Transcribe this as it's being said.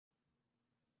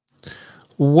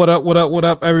What up, what up, what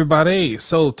up, everybody?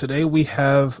 So today we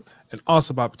have an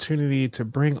awesome opportunity to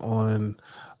bring on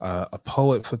a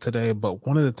poet for today. But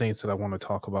one of the things that I want to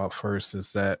talk about first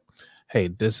is that, hey,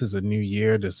 this is a new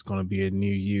year. This is going to be a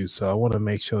new you. So I want to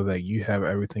make sure that you have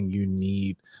everything you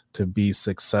need to be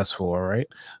successful. All right.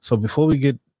 So before we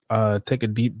get take a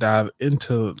deep dive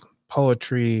into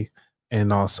poetry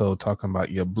and also talking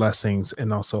about your blessings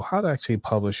and also how to actually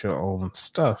publish your own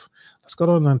stuff, let's go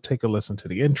on and take a listen to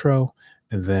the intro.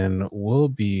 And then we'll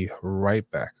be right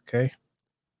back, okay?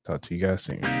 Talk to you guys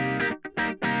soon.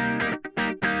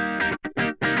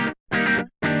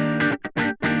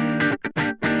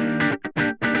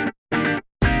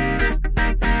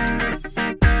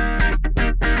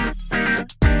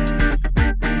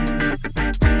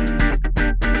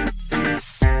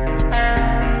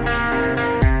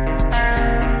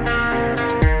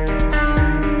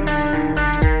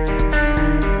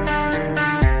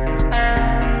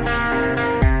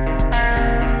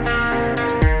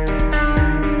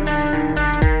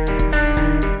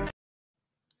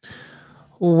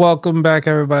 Welcome back,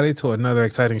 everybody, to another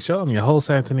exciting show. I'm your host,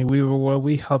 Anthony Weaver, where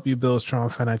we help you build strong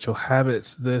financial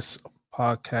habits. This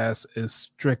podcast is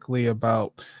strictly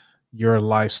about your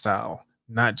lifestyle,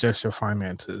 not just your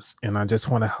finances. And I just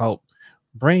want to help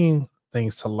bring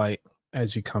things to light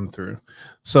as you come through.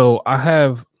 So I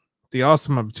have the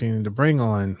awesome opportunity to bring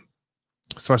on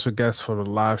a special guest for the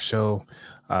live show.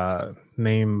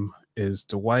 Name is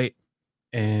Dwight,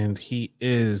 and he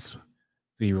is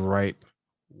the right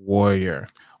Warrior.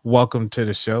 Welcome to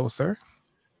the show, sir.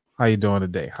 How you doing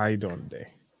today?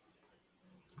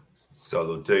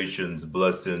 Salutations,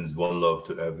 blessings, one love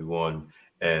to everyone,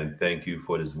 and thank you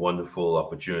for this wonderful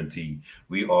opportunity.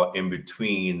 We are in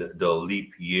between the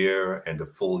leap year and the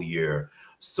full year,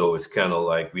 so it's kind of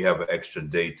like we have an extra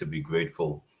day to be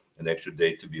grateful, an extra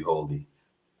day to be holy.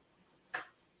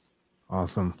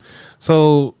 Awesome.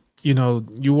 So, you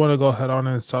want to go ahead on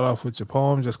and start off with your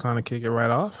poem, just kind of kick it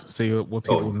right off, see what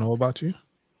people know about you?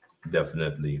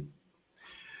 Definitely.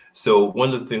 So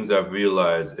one of the things I've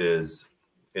realized is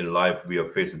in life, we are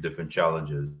faced with different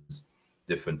challenges,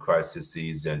 different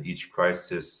crises, and each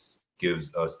crisis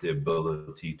gives us the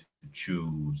ability to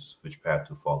choose which path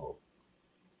to follow.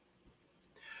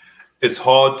 It's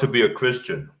hard to be a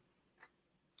Christian.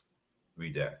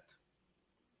 Redact.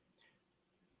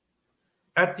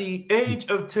 At the age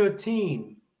of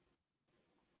 13,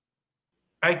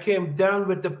 I came down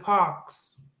with the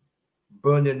pox,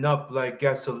 burning up like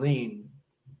gasoline.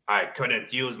 I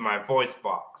couldn't use my voice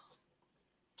box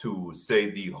to say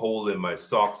the hole in my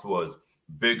socks was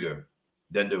bigger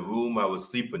than the room I was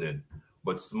sleeping in,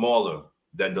 but smaller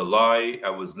than the lie I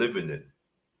was living in,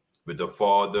 with a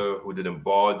father who didn't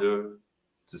bother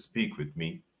to speak with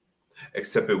me,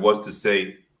 except it was to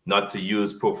say not to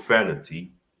use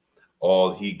profanity.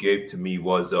 All he gave to me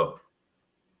was a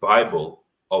Bible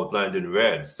outlined in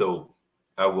red, so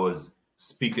I was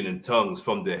speaking in tongues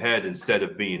from the head instead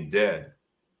of being dead.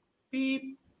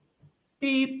 Beep,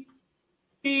 beep,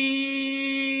 beep.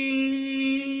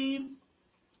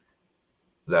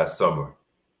 Last summer,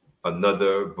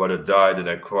 another brother died and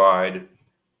I cried,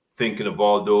 thinking of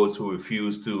all those who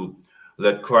refused to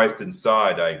let Christ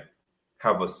inside. I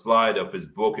have a slide of his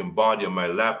broken body on my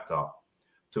laptop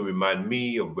to remind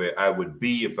me of where I would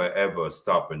be if I ever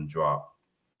stop and drop.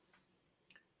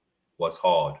 What's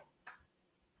hard?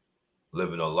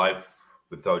 Living a life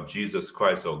without Jesus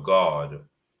Christ or God,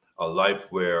 a life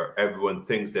where everyone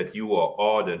thinks that you are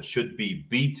odd and should be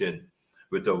beaten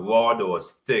with a rod or a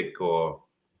stick or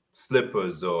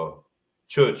slippers or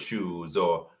church shoes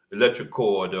or electric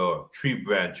cord or tree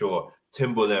branch or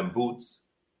Timberland boots,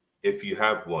 if you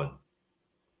have one.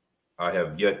 I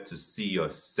have yet to see a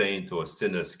saint or a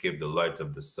sinner escape the light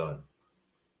of the sun.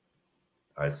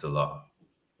 Ay Salah.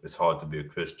 It's hard to be a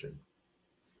Christian.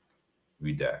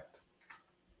 Redact.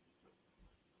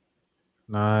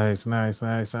 Nice.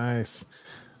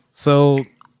 So,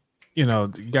 you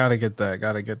gotta get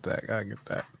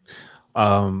that.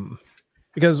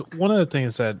 Because one of the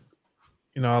things that,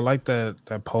 I like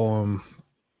that poem.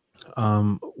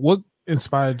 What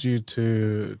inspired you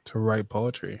to write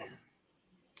poetry?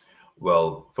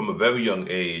 Well, from a very young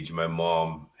age, my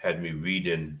mom had me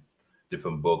reading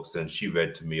different books, and she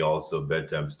read to me also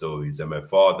bedtime stories. And my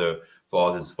father, for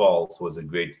all his faults, was a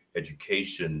great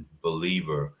education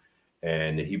believer,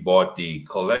 and he bought the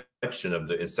collection of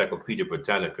the Encyclopedia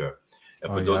Britannica.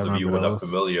 And for those of you who are not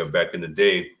familiar, back in the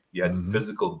day, you had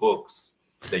physical books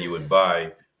that you would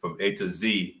buy from A to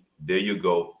Z. There you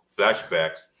go,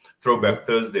 flashbacks, Throwback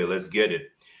Thursday, let's get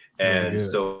it. And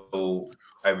so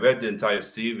I read the entire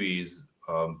series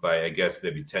by, I guess,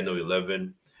 maybe 10 or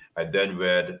 11. I then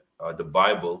read the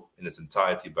Bible in its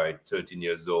entirety by 13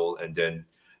 years old, and then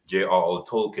J.R.R.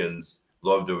 Tolkien's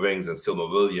Lord of the Rings and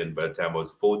Silmarillion by the time I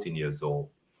was 14 years old.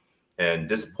 And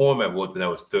this poem I wrote when I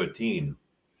was 13,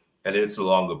 and it's a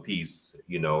longer piece,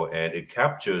 and it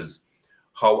captures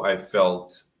how I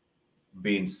felt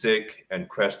being sick and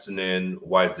questioning,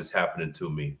 why is this happening to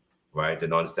me, right?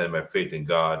 And understanding my faith in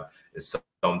God is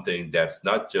something that's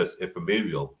not just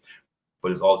ephemeral,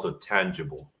 but it's also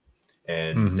tangible.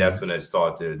 And that's when I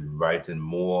started writing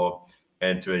more,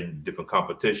 entering different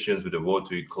competitions with the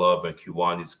Rotary Club and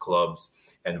Kiwanis clubs,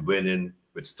 and winning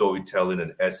with storytelling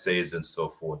and essays and so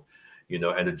forth,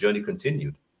 and the journey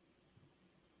continued.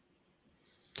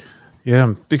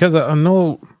 Yeah, because I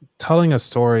know telling a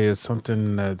story is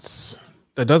something that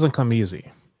doesn't come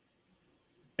easy.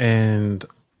 And,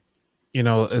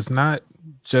 it's not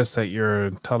just that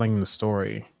you're telling the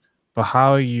story, but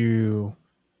how you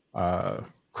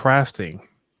crafting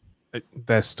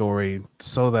that story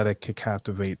so that it could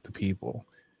captivate the people.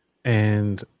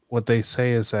 And what they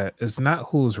say is that it's not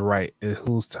who's right, it's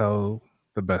who's tell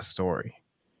the best story.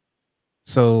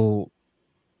 So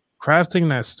crafting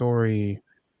that story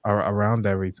around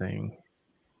everything,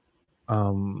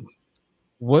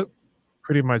 what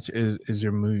pretty much is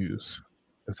your muse,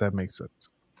 if that makes sense?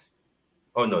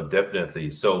 Oh, no, definitely.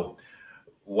 So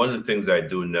one of the things I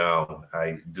do now,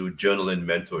 I do journaling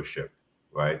mentorship,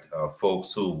 right?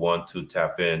 Folks who want to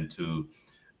tap into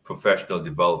professional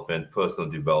development, personal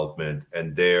development,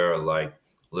 and they're like,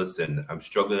 listen, I'm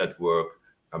struggling at work.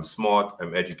 I'm smart,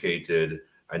 I'm educated,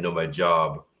 I know my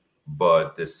job,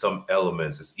 but there's some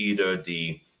elements. It's either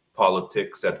the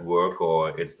politics at work,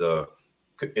 or it's the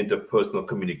interpersonal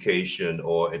communication,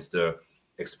 or it's the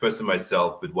expressing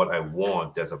myself with what I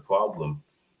want. There's a problem.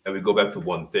 And we go back to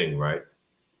one thing, right?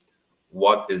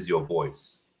 What is your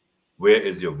voice? Where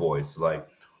is your voice? Like,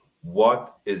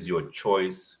 what is your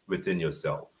choice within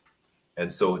yourself?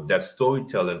 And so that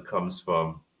storytelling comes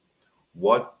from,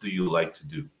 what do you like to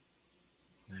do?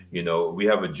 We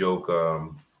have a joke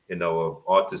in our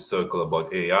artist circle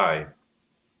about AI.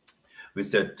 We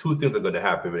said two things are going to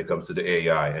happen when it comes to the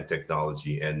AI and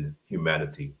technology and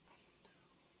humanity.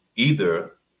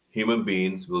 Either human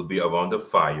beings will be around the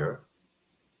fire,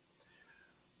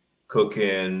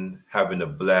 cooking, having a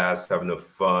blast, having a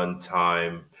fun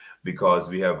time, because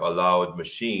we have allowed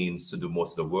machines to do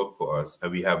most of the work for us,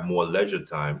 and we have more leisure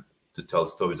time to tell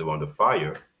stories around the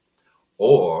fire.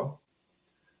 Or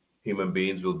human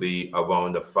beings will be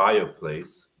around the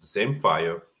fireplace, the same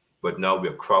fire, but now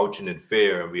we're crouching in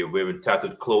fear, and we are wearing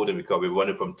tattooed clothing because we're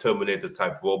running from Terminator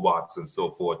type robots and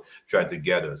so forth, trying to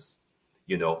get us,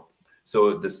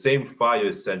 So the same fire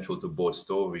is central to both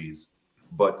stories,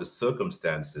 but the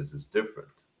circumstances is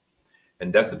different.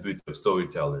 And that's the beauty of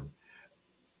storytelling.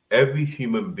 Every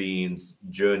human being's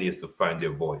journey is to find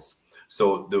their voice.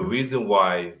 So the reason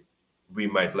why we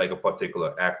might like a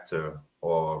particular actor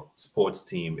or sports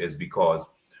team is because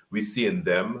we see in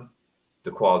them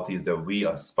the qualities that we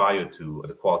aspire to, or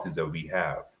the qualities that we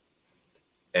have.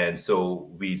 And so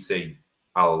we say,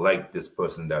 I like this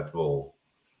person in that role.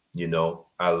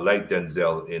 I like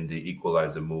Denzel in the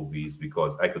Equalizer movies,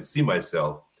 because I could see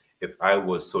myself, if I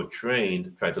was so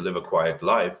trained trying to live a quiet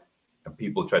life and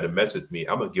people try to mess with me,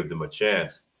 I'm going to give them a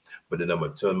chance. But then I'm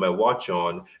going to turn my watch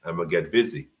on and I'm going to get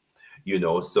busy.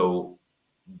 So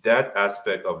that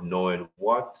aspect of knowing,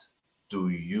 what do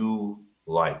you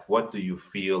like? What do you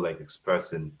feel like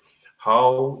expressing?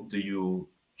 How do you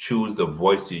choose the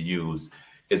voice you use,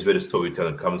 is where the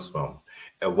storytelling comes from.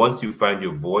 And once you find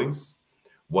your voice,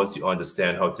 once you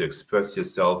understand how to express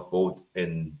yourself both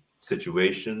in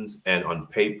situations and on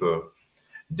paper,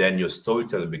 then your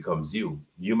storytelling becomes you.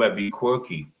 You might be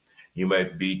quirky. You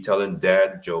might be telling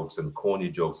dad jokes and corny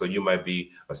jokes, or you might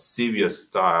be a serious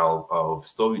style of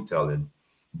storytelling,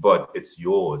 but it's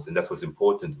yours. And that's what's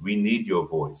important. We need your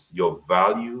voice. Your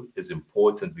value is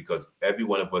important, because every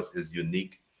one of us is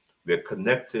unique. We're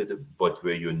connected, but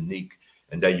we're unique.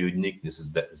 And that uniqueness is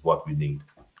what we need.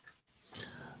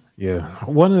 Yeah.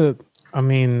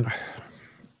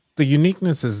 The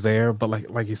uniqueness is there, but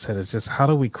like you said, it's just, how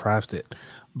do we craft it?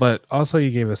 But also,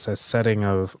 you gave us a setting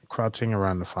of crouching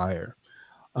around the fire.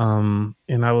 And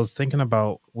I was thinking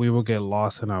about, we will get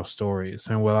lost in our stories,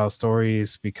 and will our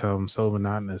stories become so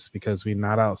monotonous because we're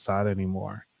not outside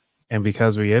anymore, and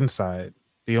because we're inside,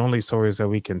 the only stories that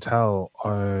we can tell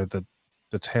are the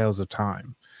tales of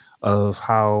time, of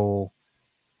how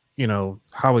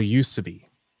how it used to be,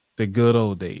 the good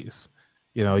old days.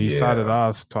 You started Yeah.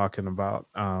 off talking about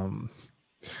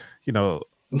you know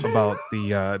about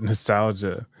the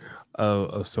nostalgia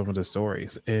of some of the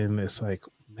stories, and it's like,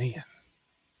 man,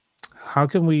 how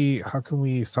can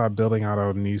we start building out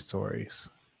our new stories,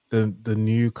 the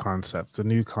new concepts, the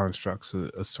new constructs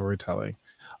of storytelling?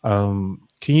 Can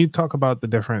you talk about the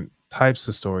different types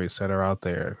of stories that are out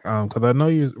there? Because I know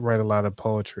you write a lot of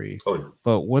poetry, Oh,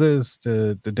 but what is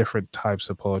the different types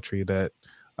of poetry that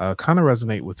kind of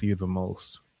resonate with you the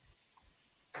most?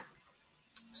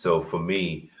 so for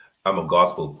me, I'm a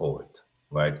gospel poet,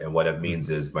 right? And what that means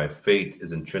Mhm. is my faith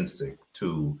is intrinsic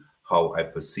to how I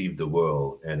perceive the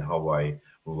world and how I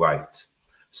write.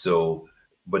 So,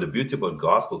 but the beauty about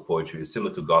gospel poetry is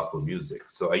similar to gospel music.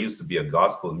 So I used to be a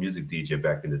gospel music DJ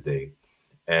back in the day,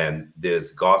 and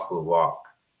there's gospel rock,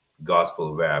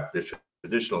 gospel rap, there's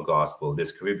traditional gospel,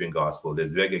 there's Caribbean gospel,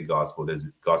 there's reggae gospel, there's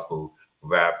gospel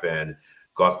rap and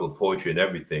gospel poetry and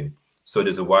everything. So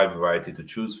there's a wide variety to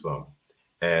choose from.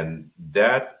 And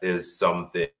that is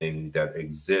something that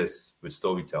exists with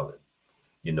storytelling,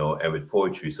 and with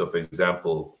poetry. So, for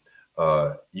example,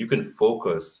 you can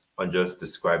focus on just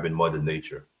describing Mother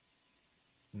Nature.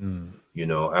 Mm.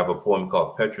 I have a poem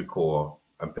called Petrichor,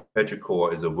 and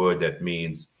Petrichor is a word that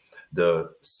means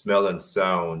the smell and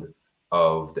sound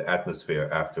of the atmosphere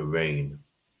after rain.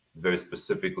 Very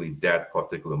specifically, that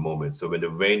particular moment. So when the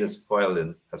rain has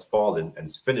fallen and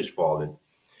it's finished falling,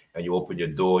 and you open your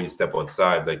door, you step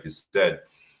outside, like you said,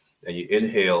 and you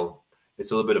inhale,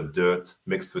 it's a little bit of dirt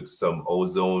mixed with some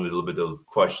ozone, a little bit of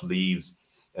crushed leaves,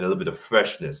 and a little bit of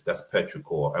freshness. That's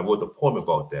petrichor. I wrote a poem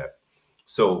about that.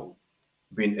 So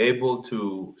being able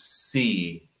to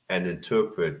see and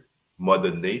interpret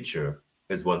Mother Nature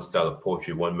is one style of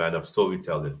poetry, one manner of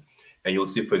storytelling. And you'll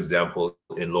see, for example,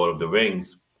 in Lord of the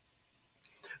Rings,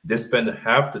 they spend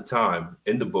half the time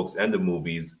in the books and the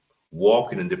movies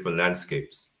walking in different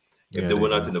landscapes. If Yeah, they they were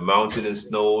not do in the mountain and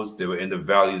snows, they were in the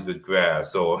valleys with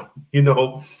grass. Or, they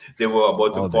were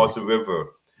about to all day. cross a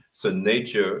river. So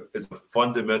nature is a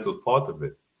fundamental part of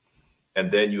it.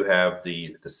 And then you have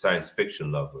the science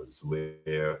fiction lovers,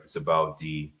 where it's about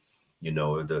the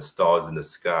stars in the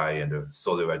sky and the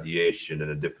solar radiation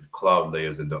and the different cloud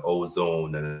layers and the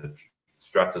ozone and the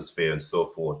stratosphere and so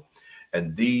forth.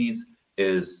 And these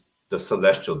is the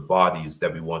celestial bodies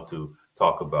that we want to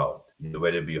talk about,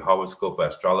 whether it be horoscope,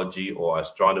 astrology, or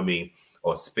astronomy,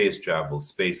 or space travel,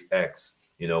 SpaceX.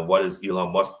 What is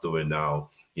Elon Musk doing now?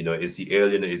 Is he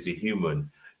alien or is he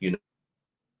human?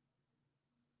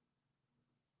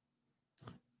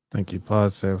 Thank you.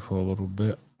 Pause there for a little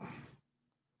bit.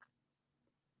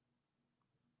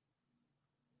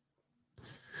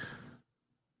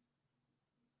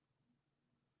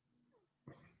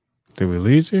 Did we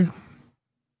lose you?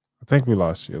 I think we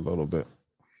lost you a little bit.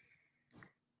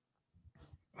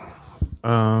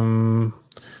 Well,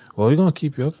 we're gonna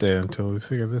keep you up there until we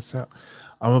figure this out.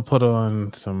 I'm gonna put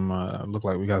on some. Look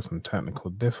like we got some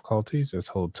technical difficulties. Just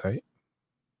hold tight.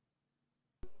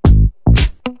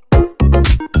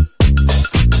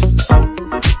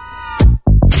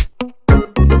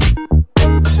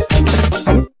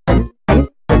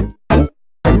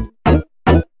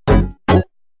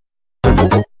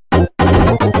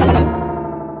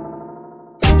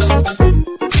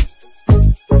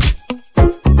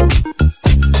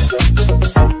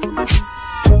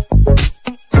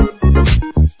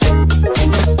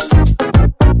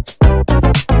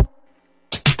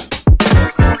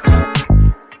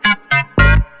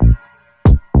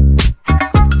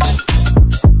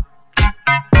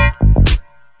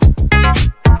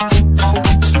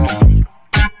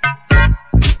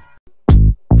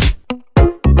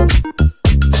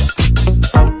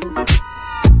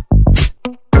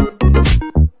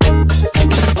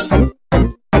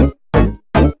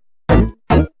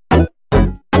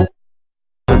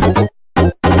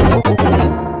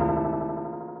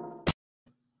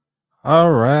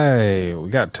 All right, we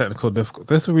got technical difficulty.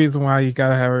 That's the reason why you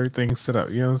gotta have everything set up.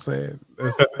 You know what I'm saying?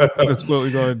 That's what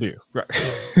we're gonna do. Right.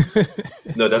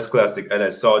 No, that's classic. And I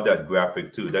saw that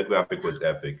graphic too. That graphic was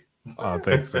epic. Oh,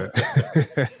 thanks.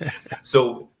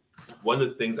 So one of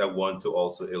the things I want to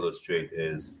also illustrate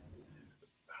is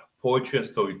poetry and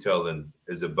storytelling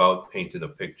is about painting a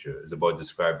picture, is about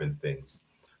describing things.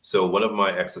 So one of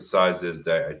my exercises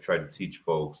that I try to teach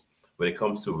folks when it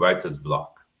comes to writer's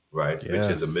block, right, which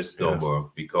is a Yes, misnomer,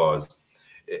 because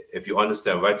if you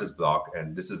understand writer's block,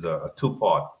 and this is a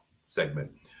two-part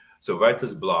segment. So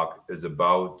writer's block is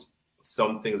about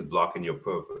some things blocking your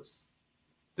purpose,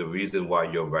 the reason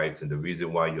why you're writing, the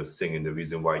reason why you're singing, the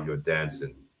reason why you're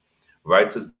dancing.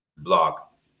 Writer's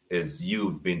block is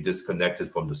you being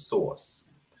disconnected from the source.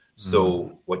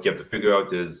 So what you have to figure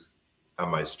out is,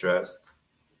 am I stressed?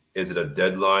 Is it a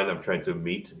deadline I'm trying to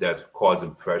meet that's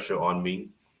causing pressure on me?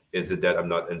 Is it that I'm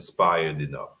not inspired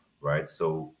enough, right?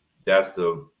 So That's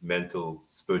the mental,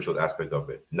 spiritual aspect of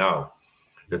it. Now,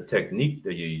 the technique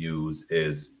that you use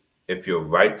is if you're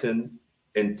writing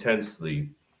intensely,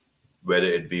 whether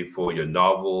it be for your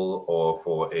novel or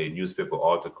for a newspaper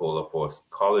article or for a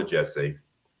college essay,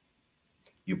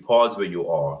 you pause where you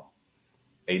are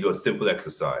and you do a simple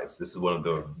exercise. This is one of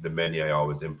the many I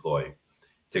always employ.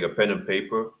 Take a pen and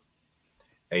paper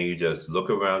and you just look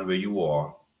around where you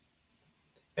are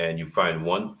and you find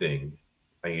one thing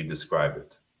and you describe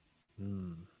it.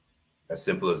 Mm. As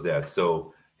simple as that.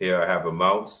 So here I have a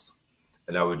mouse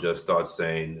and I would just start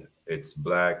saying it's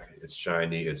black, it's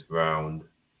shiny, it's round,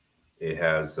 it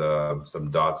has some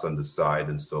dots on the side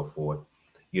and so forth.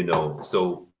 You know,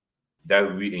 so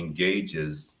that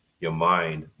re-engages your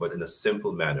mind, but in a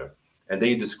simple manner. And then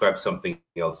you describe something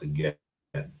else again.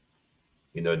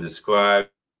 You know, describe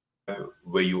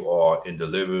where you are in the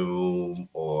living room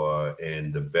or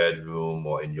in the bedroom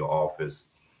or in your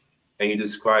office, and you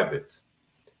describe it.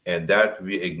 And that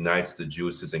reignites the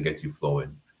juices and get you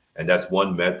flowing. And that's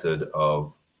one method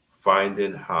of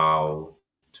finding how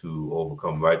to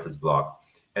overcome writer's block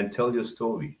and tell your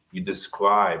story. You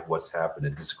describe what's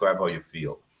happening, describe how you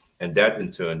feel. And that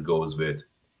in turn goes with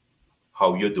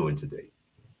how you're doing today.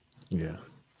 Yeah.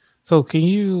 So can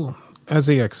you, as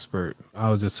the expert, I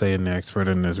was just saying the expert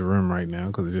in this room right now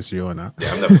because it's just you and I.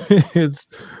 Yeah, I'm not. It's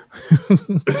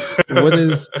what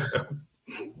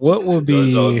will No,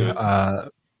 it's all be good.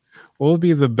 what would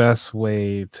be the best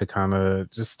way to kind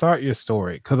of just start your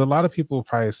story? Because a lot of people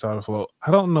probably start off, well, I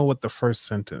don't know what the first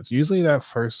sentence. Usually that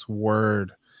first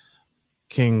word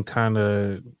can kind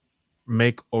of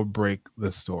make or break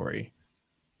the story.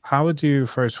 How would you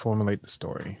first formulate the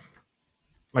story?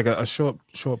 Like a short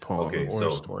poem Okay, or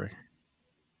a story.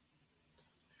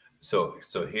 so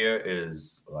here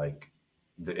is like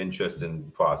the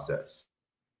interesting process.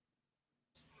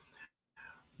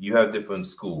 You have different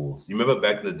schools. You remember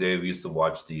back in the day we used to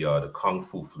watch the kung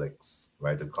fu flicks,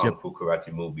 right? The kung fu Yep.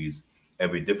 karate movies,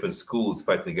 and with different schools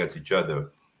fighting against each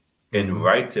other. In Hmm.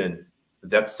 writing,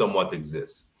 that somewhat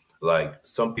exists. Like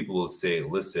some people will say,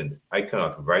 listen, I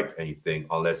cannot write anything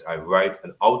unless I write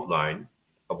an outline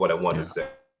of what I want to Yeah.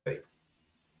 say,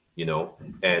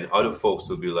 and other folks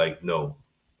will be like, no,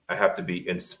 I have to be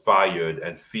inspired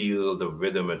and feel the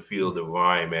rhythm and feel the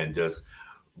rhyme and just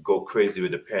go crazy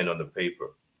with the pen on the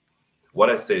paper. What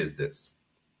I say is this: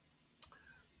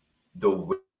 the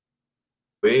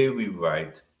way we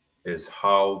write is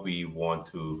how we want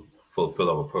to fulfill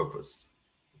our purpose,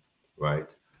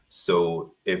 right?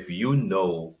 So if you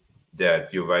know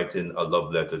that you're writing a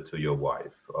love letter to your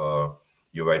wife,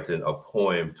 you're writing a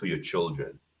poem to your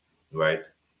children, right?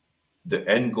 The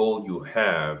end goal you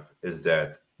have is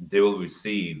that they will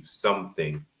receive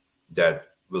something that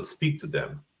will speak to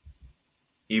them,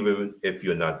 even if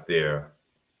you're not there,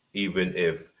 even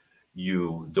if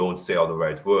you don't say all the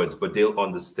right words, but they'll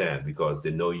understand because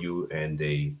they know you and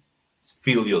they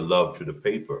feel your love through the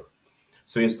paper.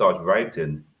 So you start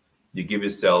writing, you give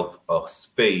yourself a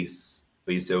space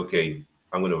where you say, okay,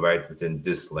 I'm going to write within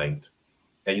this length.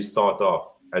 And you start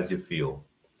off as you feel.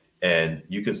 And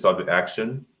you can start with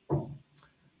action.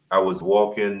 I was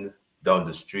walking down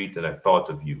the street and I thought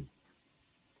of you.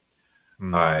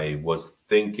 Mm. I was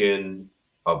thinking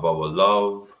of our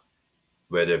love,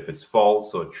 whether if it's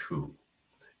false or true,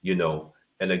 you know.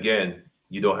 And again,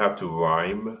 you don't have to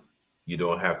rhyme, you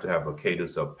don't have to have a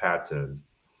cadence or pattern,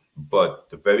 but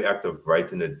the very act of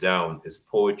writing it down is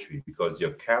poetry because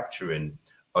you're capturing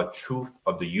a truth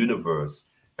of the universe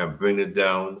and bringing it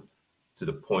down to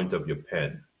the point of your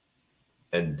pen.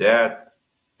 And that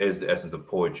is the essence of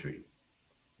poetry.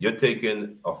 You're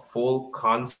taking a full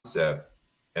concept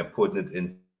and putting it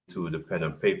into the pen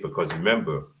and paper because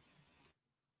remember,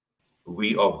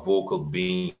 we are vocal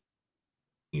beings.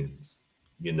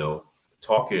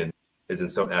 Talking is in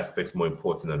some aspects more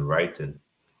important than writing.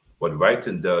 What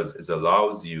writing does is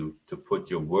allows you to put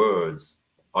your words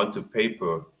onto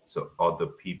paper so other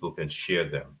people can share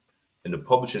them. In the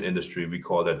publishing industry, we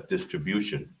call that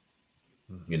distribution.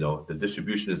 Mhm. The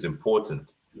distribution is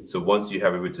important. So once you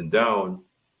have it written down,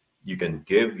 you can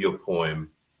give your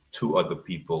poem to other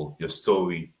people, your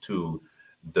story to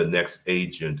the next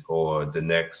agent or the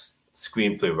next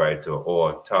screenplay writer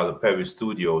or Tyler Perry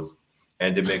Studios,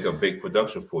 and they make a big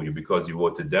production for you because you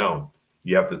wrote it down.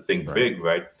 You have to think Right. big,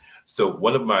 right? So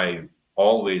one of my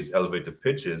always elevator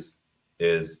pitches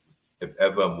is if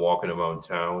ever I'm walking around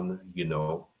town,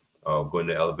 going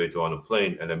to the elevator on a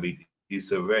plane and I meet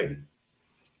Issa Rae,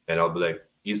 and I'll be like,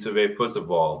 Issa Rae, first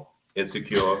of all,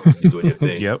 insecure, you're doing your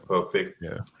thing, Yep. perfect.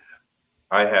 Yeah.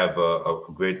 I have a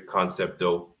great concept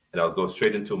though, and I'll go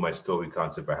straight into my story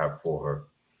concept I have for her.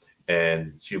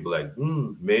 And she'll be like,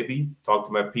 maybe talk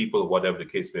to my people, whatever the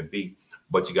case may be,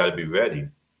 but you got to be ready.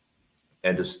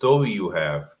 And the story you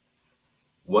have,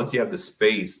 once you have the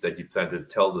space that you plan to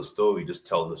tell the story, just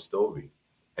tell the story.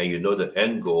 And you know the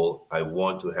end goal, I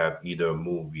want to have either a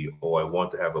movie, or I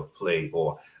want to have a play,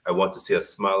 or I want to see a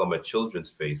smile on my children's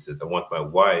faces. I want my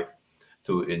wife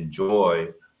to enjoy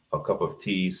a cup of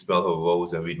tea, smell her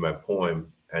rose, and read my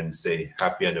poem and say,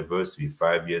 happy anniversary,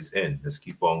 5 years in. Let's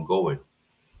keep on going.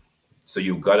 So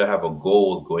you've got to have a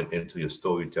goal going into your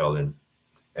storytelling,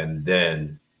 and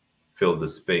then fill the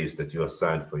space that you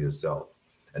assigned for yourself.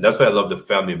 And that's why I love the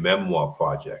family memoir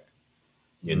project,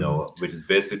 which is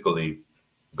basically,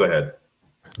 go ahead.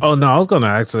 Oh no, I was going to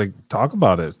actually talk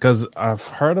about it because I've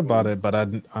heard about it, but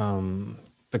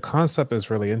the concept is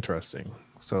really interesting.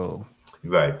 So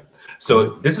right.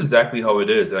 So this is exactly how it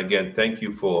is. And again, thank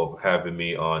you for having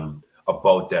me on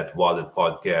About That Wallet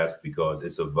podcast, because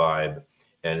it's a vibe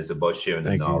and it's about sharing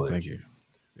the knowledge. Thank you.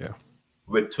 Yeah.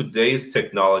 With today's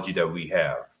technology that we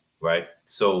have, right?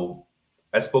 So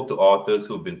I spoke to authors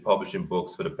who've been publishing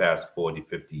books for the past 40,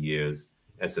 50 years,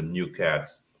 and some new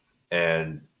cats.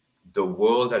 And the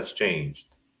world has changed.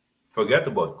 Forget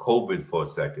about COVID for a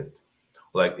second.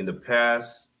 Like in the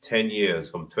past 10 years,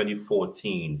 from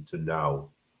 2014 to now,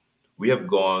 we have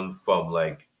gone from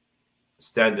like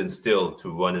standing still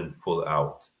to running full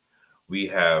out. We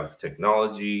have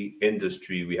technology,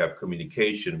 industry, we have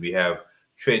communication, we have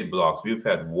trade blocks, we've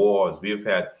had wars, we've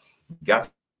had gas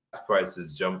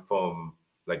prices jump from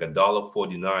like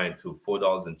 $1.49 to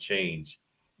 $4 and change.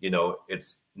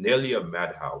 It's nearly a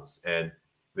madhouse. And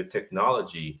with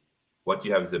technology, what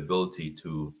you have is the ability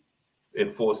to,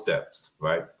 in 4 steps,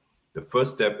 right? The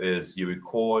first step is you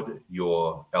record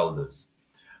your elders.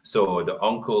 So the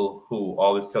uncle who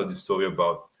always tells the story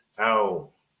about, oh,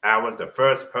 I was the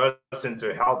first person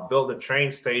to help build a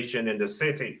train station in the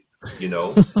city,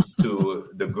 to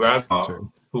the grandma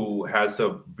who has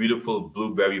a beautiful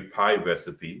blueberry pie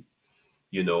recipe.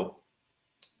 You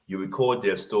record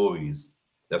their stories.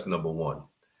 That's number one.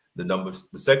 The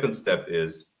second step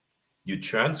is you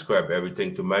transcribe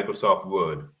everything to Microsoft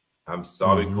Word. I'm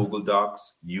sorry, Google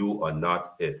Docs, you are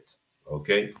not it.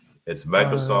 Okay? It's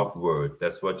Microsoft Word.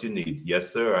 That's what you need. Yes,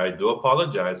 sir. I do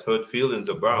apologize. Hurt feelings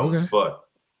abound, but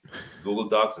Google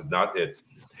Docs is not it.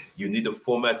 You need the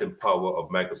formatting power of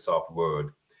Microsoft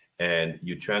Word, and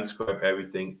you transcribe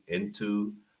everything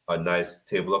into a nice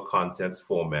table of contents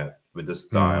format with the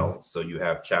style. So you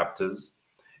have chapters,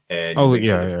 and you make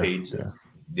sure the page. Yeah.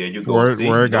 There you go. Word, See,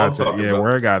 Word got it. Yeah,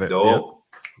 Word got it. No,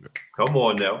 come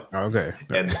on now. Okay.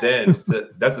 And then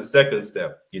that's the second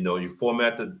step. You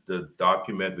format the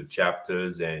document with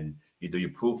chapters, and you do your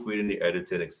proofreading, the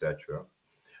editing, etc.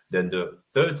 Then the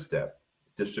third step,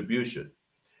 distribution.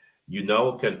 You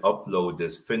now can upload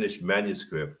this finished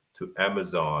manuscript to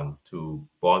Amazon, to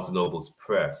Barnes & Noble's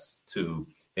Press, to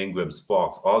Ingram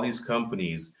Sparks. All these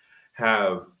companies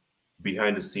have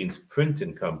behind-the-scenes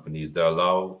printing companies that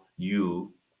allow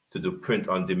you to do print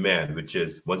on demand, which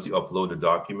is once you upload a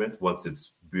document, once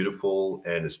it's beautiful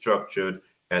and it's structured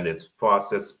and it's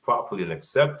processed properly and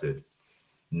accepted,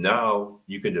 now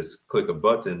you can just click a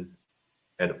button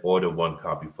and order 1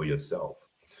 copy for yourself.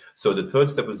 So the third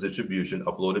step is distribution,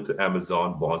 uploaded to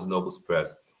Amazon, Barnes & Noble's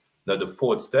Press. Now the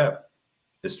fourth step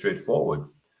is straightforward.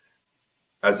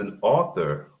 As an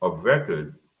author of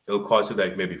record, it'll cost you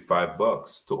like maybe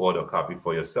 $5 to order a copy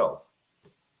for yourself,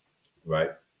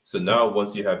 right? So now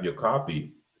once you have your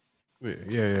copy.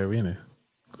 Yeah, we know.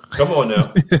 Come on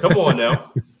now. Come on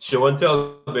now. Show and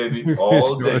tell, baby.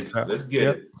 All day. Let's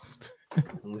get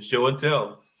it. Show and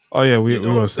tell. Oh yeah, we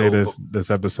want to say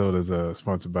this episode is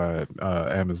sponsored by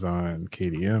Amazon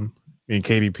KDM. I mean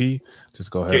KDP. Just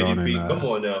go ahead on and come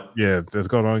on now. Yeah, just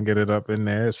go on and get it up in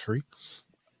there. It's free.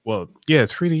 Well, yeah,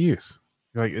 it's free to use.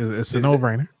 Like it's a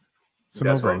no-brainer.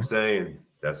 That's what I'm saying.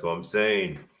 That's what I'm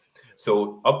saying.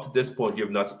 So up to this point, you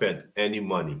have not spent any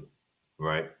money,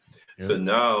 right? Yeah. So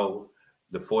now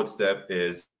the fourth step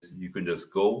is you can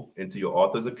just go into your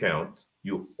author's account.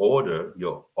 You order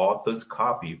your author's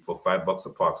copy for $5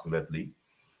 approximately.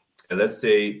 And let's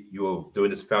say you're doing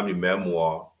this family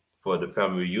memoir for the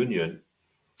family reunion.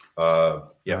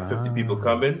 50 people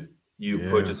come in. You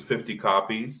purchase 50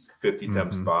 copies. 50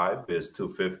 times 5 is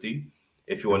 250.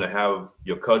 If you want to have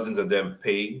your cousins and them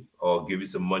pay or give you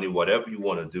some money, whatever you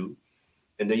want to do.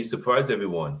 And then you surprise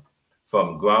everyone.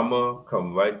 From grandma,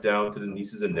 come right down to the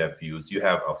nieces and nephews. You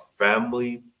have a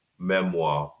family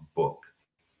memoir book,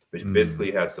 which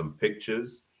basically has some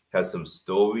pictures, has some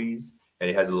stories, and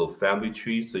it has a little family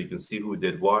tree so you can see who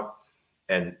did what.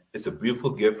 And it's a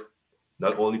beautiful gift,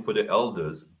 not only for the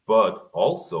elders, but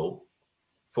also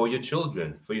for your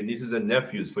children, for your nieces and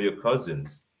nephews, for your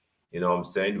cousins. You know what I'm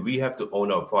saying? We have to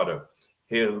own our product.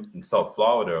 Here in South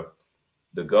Florida,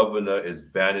 the governor is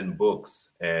banning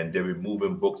books and they're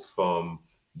removing books from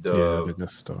the good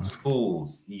stuff.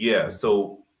 schools. Yeah.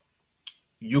 So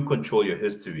you control your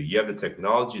history. You have the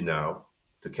technology now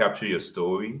to capture your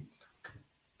story,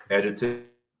 edit it.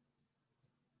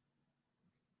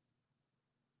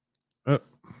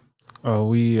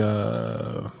 We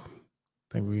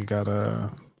think we got a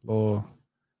little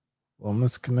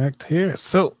misconnect here.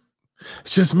 So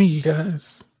it's just me, you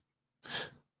guys.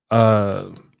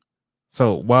 So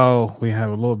while we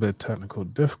have a little bit of technical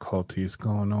difficulties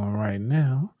going on right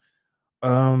now,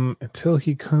 until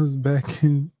he comes back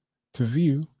into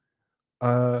view,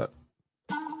 we're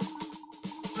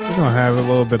gonna have a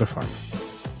little bit of fun.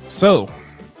 So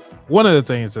one of the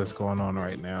things that's going on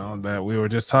right now that we were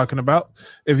just talking about,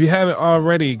 if you haven't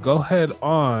already, go ahead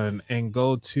on and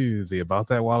go to the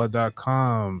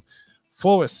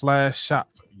aboutthatwallet.com/shop.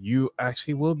 You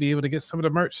actually will be able to get some of the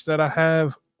merch that I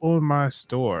have on my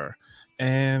store,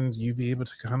 and you'll be able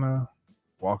to kind of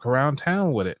walk around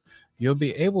town with it. You'll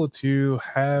be able to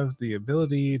have the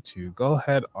ability to go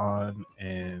ahead on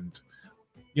and,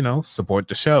 you know, support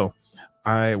the show.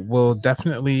 I will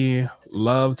definitely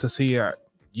love to see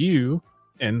you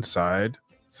inside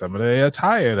some of the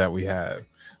attire that we have.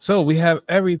 So we have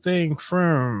everything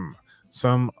from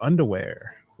some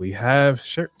underwear, we have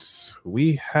shirts,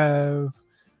 we have,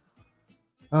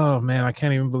 oh man, I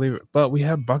can't even believe it, but we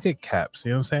have bucket caps,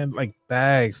 you know what I'm saying, like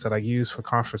bags that I use for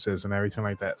conferences and everything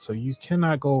like that. So you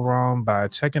cannot go wrong by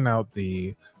checking out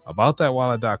the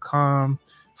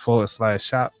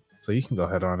aboutthatwallet.com/shop, so you can go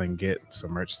ahead on and get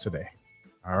some merch today.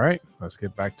 All right, let's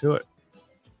get back to it.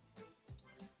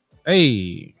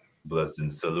 Hey,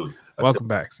 Blessings, salute. Welcome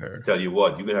back, sir. Tell you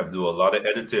what, you're gonna have to do a lot of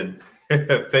editing.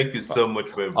 Thank you so much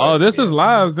for inviting me. Oh, this is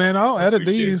live, man. I don't edit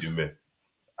these. You, man.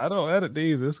 I don't edit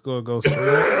these. This is gonna go straight.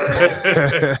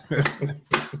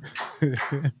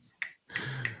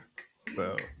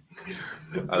 So,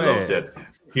 I love that.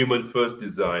 Human first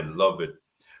design, love it.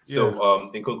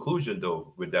 So, in conclusion,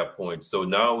 though, with that point, so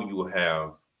now you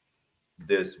have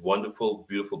this wonderful,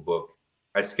 beautiful book.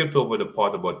 I skipped over the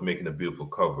part about making a beautiful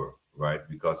cover, right?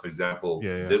 Because, for example,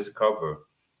 this cover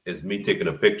is me taking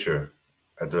a picture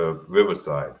at the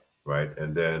riverside, right?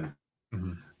 And then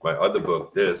my other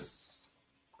book, this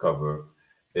cover,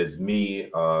 is me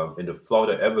in the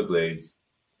Florida Everglades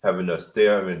having a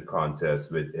staring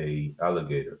contest with a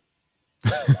alligator.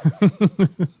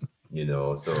 You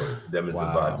know, so them is the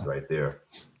vibes right there.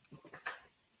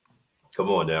 Come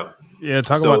on now. Yeah,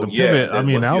 talk about the pivot. I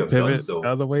mean, I'll pivot the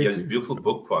other way too. Beautiful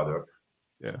book product.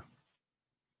 Yeah.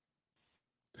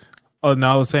 Oh no,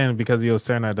 I was saying because you were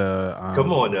staring at the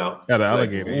come on now. At the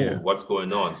alligator. Like, yeah. What's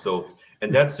going on? So,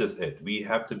 and that's just it. We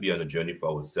have to be on a journey for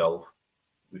ourselves.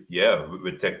 Yeah,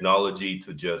 with technology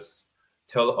to just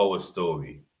tell our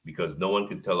story, because no one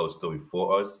can tell our story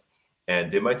for us.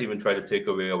 And they might even try to take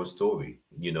away our story.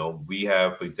 You know, we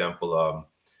have, for example,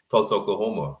 Tulsa,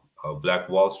 Oklahoma, Black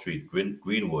Wall Street,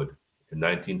 Greenwood in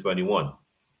 1921.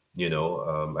 You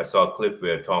know, I saw a clip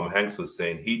where Tom Hanks was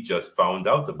saying he just found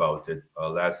out about it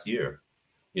last year.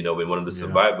 You know, when one of the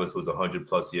survivors who was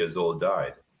 100+ years old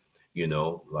died. You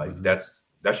know, like that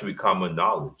should be common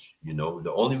knowledge. You know,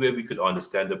 the only way we could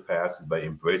understand the past is by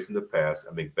embracing the past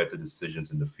and make better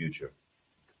decisions in the future.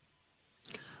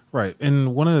 Right.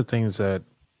 And one of the things that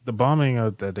the bombing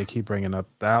that they keep bringing up,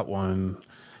 that one,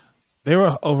 there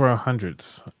were over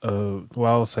hundreds of,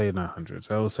 well, I will say not hundreds,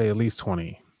 I will say at least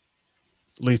 20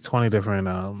 different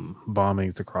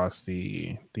bombings across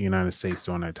the United States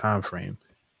during that time frame.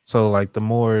 So like the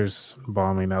Moors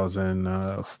bombing that was in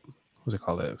what's it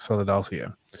called,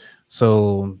 Philadelphia.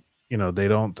 So, you know, they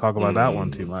don't talk about that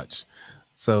one too much.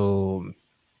 So,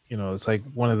 you know, it's like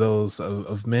one of those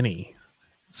of many.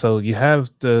 So you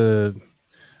have the,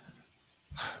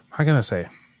 how can I say,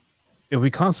 if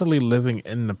we constantly living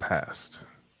in the past,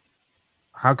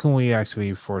 how can we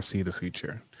actually foresee the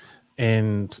future?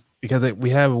 And because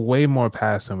we have way more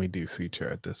past than we do future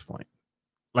at this point.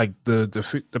 Like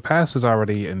the past is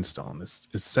already in stone. It's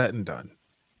set and done.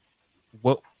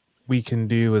 What we can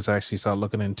do is actually start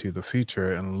looking into the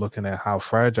future and looking at how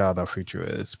fragile our future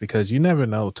is, because you never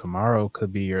know, tomorrow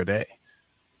could be your day.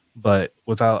 But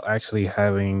without actually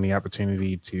having the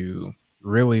opportunity to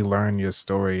really learn your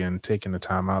story and taking the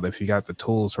time out, if you got the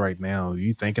tools right now,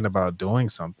 you thinking about doing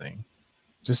something,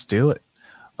 just do it.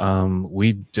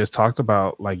 We just talked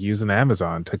about like using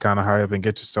Amazon to kind of hurry up and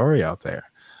get your story out there.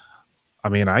 I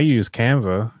mean, I use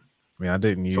Canva. I mean, I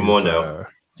didn't use,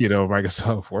 you know,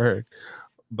 Microsoft Word,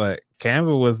 but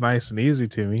Canva was nice and easy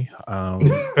to me.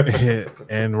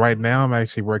 And right now I'm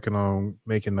actually working on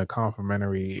making a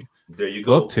complimentary There you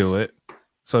book go. to it.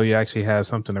 So you actually have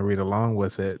something to read along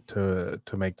with it to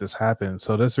make this happen.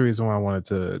 So that's the reason why I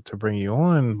wanted to bring you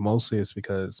on. Mostly is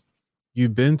because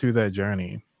you've been through that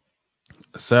journey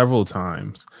several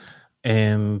times,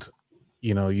 and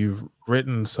you've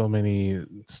written so many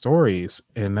stories,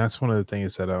 and that's one of the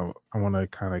things that I want to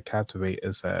kind of captivate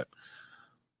is that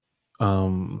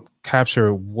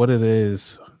capture what it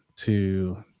is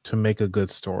to make a good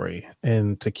story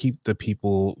and to keep the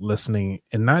people listening,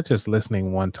 and not just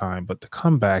listening one time, but to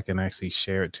come back and actually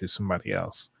share it to somebody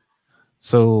else.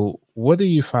 So what do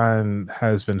you find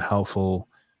has been helpful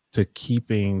to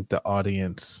keeping the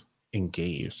audience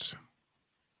engaged?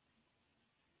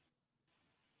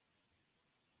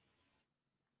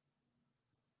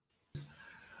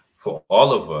 For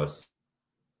all of us,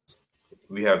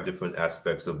 we have different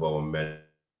aspects of our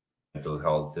mental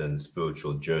health and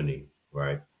spiritual journey,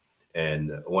 right?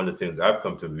 And one of the things I've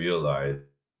come to realize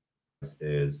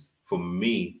is, for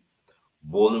me,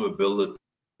 vulnerability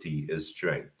is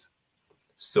strength.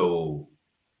 So,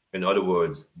 in other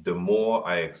words, the more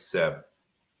I accept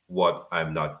what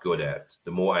I'm not good at,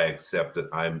 the more I accept that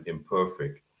I'm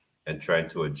imperfect and trying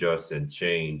to adjust and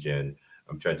change, and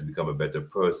I'm trying to become a better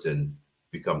person,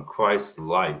 become Christ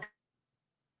like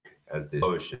as this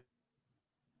flourishes,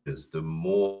 the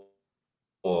more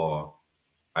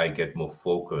I get more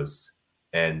focus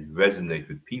and resonate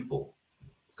with people,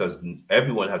 because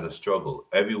everyone has a struggle.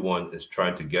 Everyone is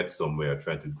trying to get somewhere,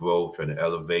 trying to grow, trying to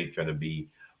elevate, trying to be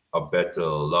a better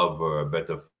lover, a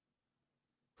better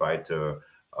fighter,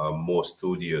 more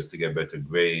studious to get better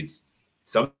grades.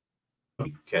 Sometimes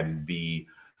can be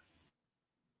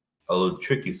a little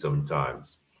tricky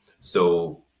sometimes.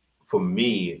 So for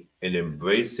me, in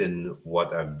embracing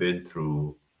what I've been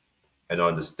through and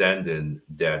understanding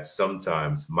that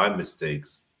sometimes my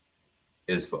mistakes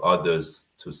is for others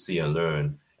to see and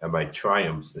learn, and my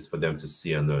triumphs is for them to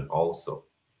see and learn also.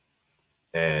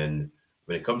 And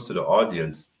when it comes to the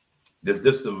audience, there's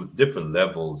different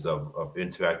levels of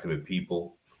interacting with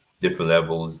people, different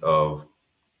levels of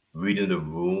reading the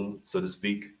room, so to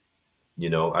speak.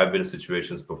 I've been in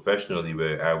situations professionally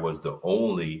where I was the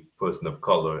only person of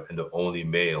color and the only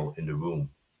male in the room,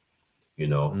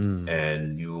 Mm.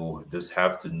 and you just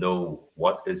have to know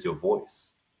what is your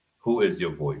voice, who is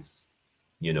your voice,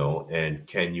 and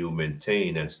can you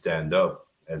maintain and stand up,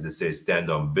 as they say, stand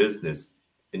on business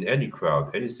in any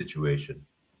crowd, any situation.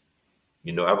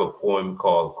 I have a poem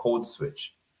called Code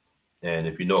Switch. And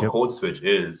if you know what Yep. code switch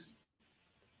is,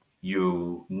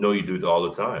 you know you do it all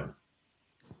the time,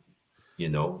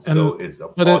 And so it's a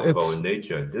but part of our it's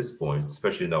nature at this point,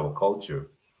 especially in our culture.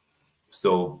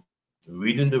 So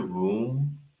reading the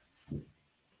room,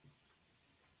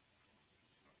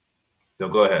 no,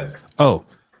 go ahead. oh,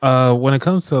 when it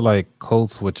comes to like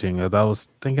code switching, I was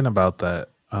thinking about that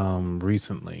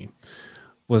recently.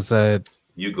 Was that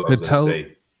You go, I to was going to tell?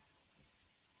 say.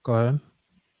 Go ahead.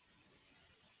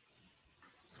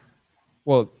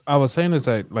 Well, I was saying is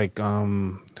that like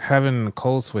having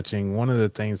code switching, one of the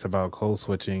things about code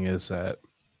switching is that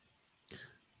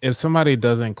if somebody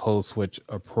doesn't code switch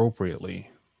appropriately,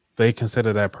 they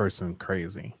consider that person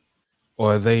crazy,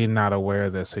 or they not aware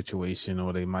of their situation,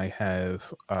 or they might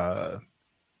have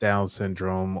Down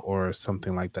syndrome or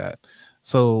something like that.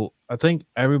 So I think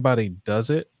everybody does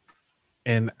it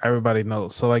and everybody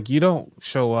knows. So like you don't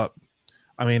show up.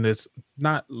 I mean, it's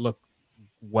not look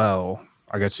well,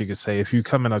 I guess you could say, if you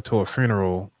coming up to a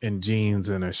funeral in jeans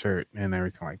and a shirt and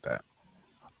everything like that,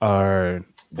 or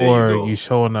There you or you go.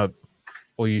 showing up,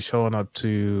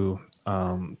 to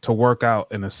work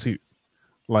out in a suit.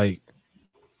 Like,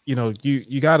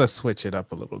 you got to switch it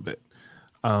up a little bit.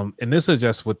 And this is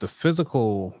just with the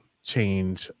physical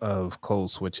change of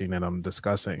code switching that I'm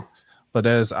discussing. But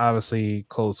there's obviously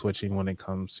code switching when it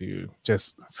comes to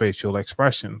just facial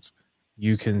expressions.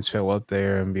 You can show up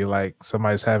there and be like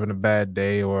somebody's having a bad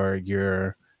day, or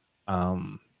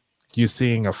um you're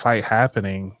seeing a fight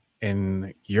happening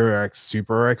and you're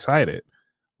super excited.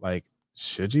 Like,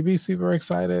 should you be super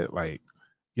excited? Like,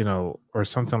 or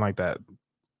something like that.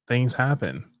 Things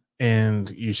happen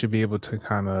and you should be able to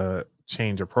kind of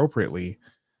change appropriately.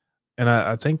 And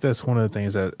I think that's one of the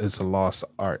things that is a lost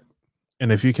art.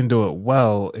 And if you can do it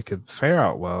well, it could fare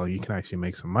out well. You can actually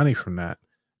make some money from that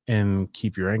and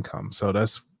keep your income. So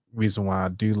that's reason why I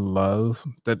do love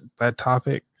that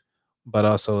topic. But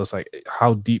also it's like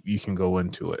how deep you can go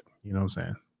into it. You know what I'm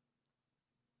saying?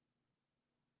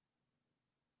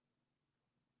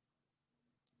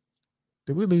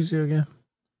 Did we lose you again?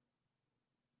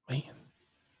 Man.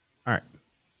 All right.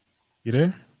 You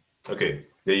there? Okay,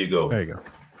 there you go. There you go.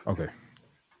 Okay.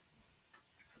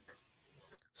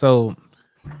 So,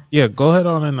 yeah, go ahead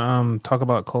on and talk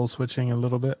about code switching a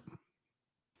little bit.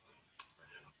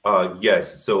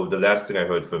 Yes. So the last thing I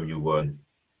heard from you was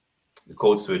the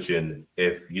code switching.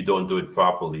 If you don't do it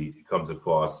properly, it comes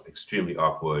across extremely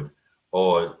awkward,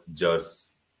 or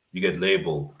just you get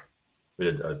labeled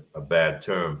with a bad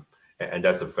term, and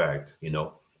that's a fact, you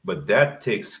know. But that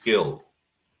takes skill.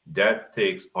 That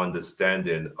takes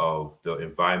understanding of the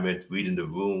environment, reading the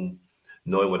room,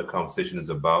 knowing what the conversation is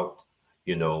about.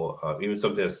 You know, even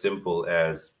something as simple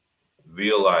as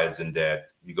realizing that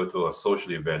you go to a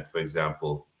social event, for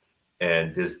example,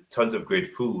 and there's tons of great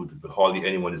food, but hardly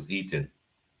anyone is eating.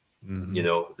 Mm-hmm. You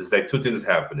know, there's like two things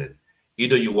happening.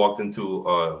 Either you walked into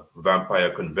a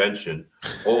vampire convention,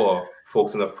 or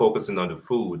folks are not focusing on the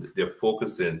food, they're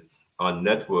focusing on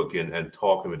networking and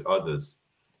talking with others.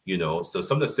 You know, so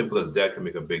something as simple as that can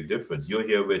make a big difference. You're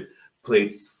here with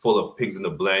plates full of pigs in a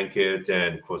blanket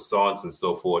and croissants and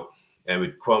so forth, and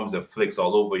with crumbs and flakes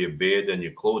all over your bed and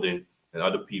your clothing, and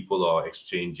other people are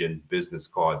exchanging business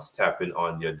cards, tapping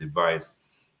on their device,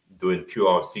 doing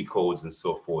QRC codes and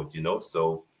so forth, you know.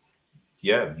 So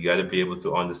yeah, you got to be able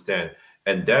to understand.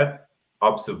 And that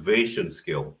observation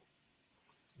skill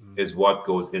is what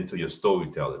goes into your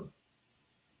storytelling.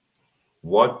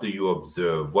 What do you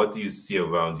observe? What do you see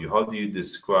around you? How do you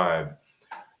describe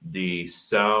the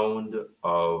sound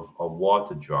of a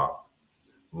water drop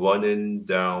running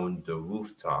down the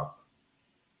rooftop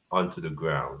onto the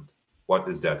ground? What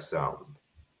is that sound?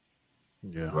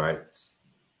 Yeah. Right?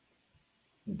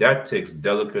 That takes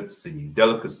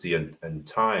delicacy and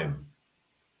time.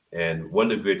 And one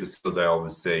of the greatest skills I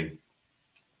always say,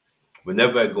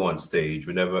 whenever I go on stage,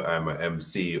 whenever I'm an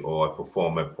MC or I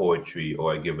perform my poetry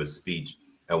or I give a speech,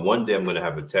 and one day I'm going to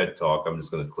have a TED Talk, I'm just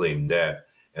going to claim that.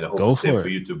 And I hope the same for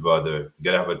you too, brother. You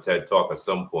got to have a TED Talk at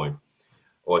some point,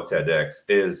 or TEDx,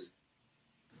 is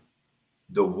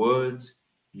the words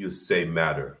you say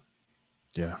matter.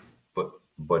 Yeah.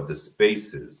 But the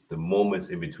spaces, the moments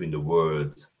in between the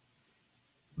words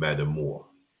matter more.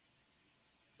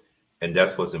 And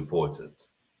that's what's important.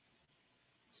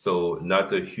 So not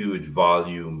the huge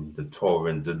volume, the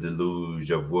torrent, the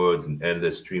deluge of words, an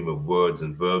endless stream of words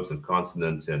and verbs and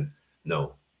consonants, and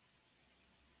no.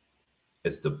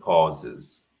 It's the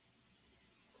pauses,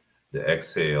 the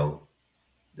exhale,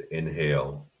 the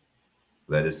inhale,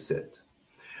 let it sit.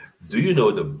 Do you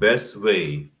know the best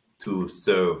way to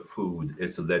serve food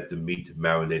is to let the meat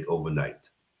marinate overnight?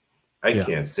 I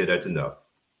can't say that enough.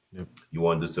 Yep. You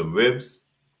want to do some ribs?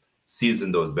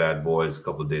 Season those bad boys a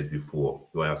couple of days before.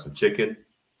 You want to have some chicken?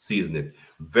 Season it.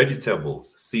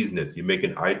 Vegetables, season it. You make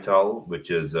an ital, which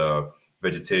is a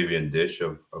vegetarian dish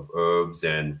of herbs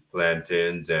and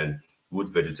plantains and root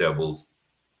vegetables.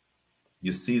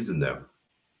 You season them,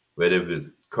 whether it's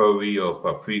curry or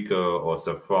paprika or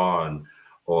saffron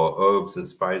or herbs and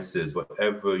spices,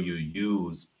 whatever you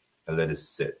use, and let it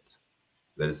sit.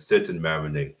 Let it sit and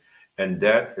marinate. And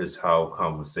that is how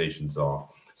conversations are.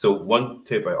 So one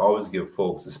tip I always give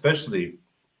folks, especially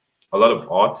a lot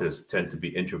of artists tend to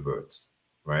be introverts,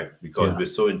 right? Because we're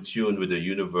so in tune with the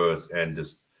universe and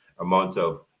this amount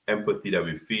of empathy that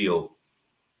we feel,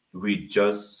 we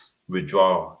just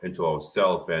withdraw into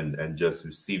ourselves and just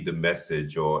receive the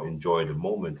message or enjoy the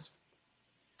moment.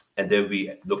 And then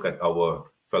we look at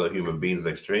our fellow human beings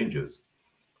like strangers.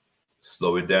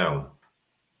 Slow it down.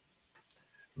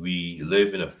 We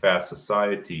live in a fast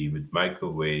society with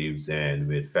microwaves and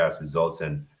with fast results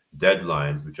and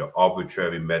deadlines, which are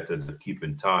arbitrary methods of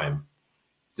keeping time.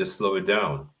 Just slow it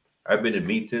down. I've been in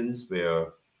meetings where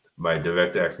my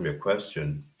director asks me a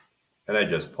question and I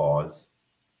just pause.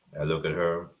 I look at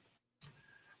her.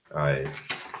 I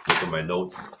look at my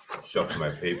notes, shuffle my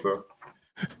paper.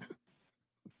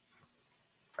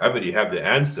 I already have the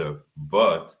answer,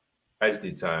 but I just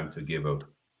need time to give a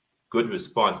good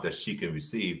response that she can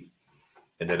receive.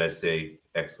 And then I say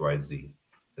X, Y, Z.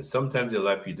 And sometimes in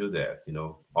life you do that, you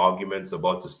know, arguments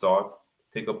about to start,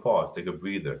 take a pause, take a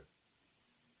breather,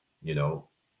 you know,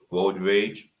 road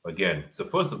rage. Again, so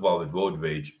first of all, with road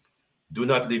rage, do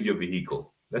not leave your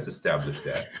vehicle. Let's establish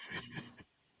that.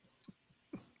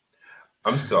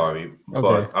 I'm sorry,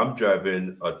 but I'm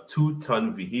driving a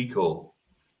 2-ton vehicle,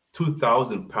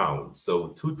 2,000 pounds. So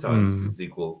 2 tons is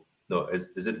equal. No, is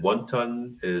it 1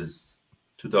 ton is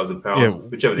 2,000 pounds?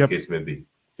 Whichever the case may be.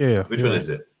 Yeah. Which one is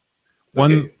it?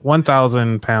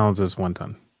 1,000 pounds is 1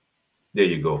 ton. There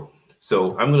you go.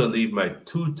 So I'm going to leave my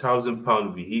 2,000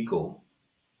 pound vehicle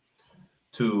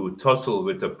to tussle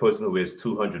with a person who weighs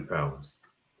 200 pounds.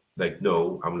 Like,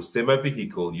 no, I'm going to stay in my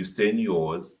vehicle. You stay in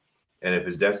yours. And if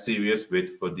it's that serious, wait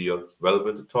for the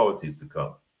relevant authorities to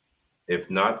come. If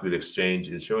not, we'll exchange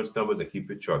insurance numbers and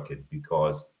keep it trucking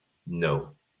because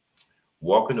no,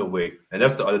 walking away. And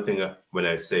that's the other thing when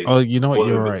I say Oh, you know what? You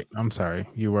were vulnerability. right. I'm sorry.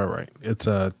 You were right. It's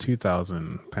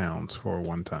 2,000 pounds for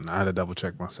 1 ton. I had to double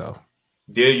check myself.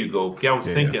 There you go. Yeah, I was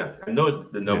Yeah, thinking, I know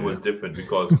the yeah, number yeah. is different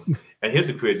because, and here's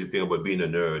the crazy thing about being a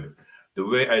nerd. The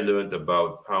way I learned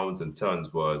about pounds and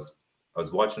tons was I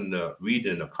was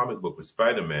reading a comic book with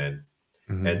Spider-Man,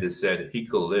 and Hmm. they said he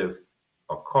could lift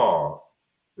a car,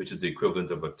 which is the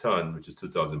equivalent of a ton, which is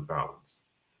 2,000 pounds.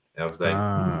 And I was like,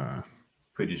 Ah,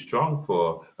 pretty strong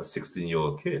for a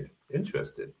 16-year-old kid.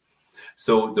 Interesting.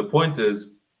 So the point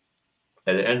is,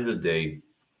 at the end of the day,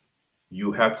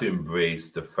 you have to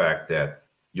embrace the fact that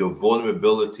your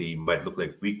vulnerability might look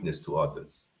like weakness to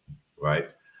others, right?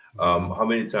 mhm. How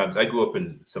many times I grew up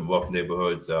in some rough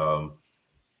neighborhoods,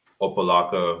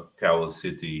 Opelika, Carol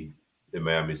City, in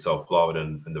Miami, South Florida,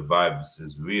 and the vibes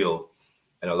is real.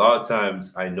 And a lot of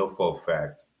times, I know for a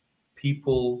fact,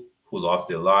 people who lost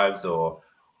their lives or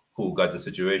who got the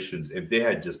situations, if they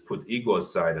had just put ego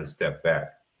aside and stepped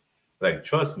back, like,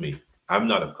 trust me, I'm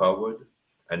not a coward.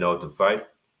 I know how to fight,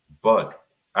 but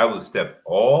I will step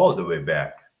all the way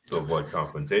back to avoid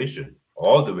confrontation.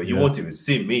 All the way. You Yeah. won't even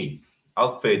see me.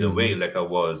 I'll fade away Hmm. like I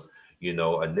was, a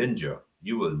ninja.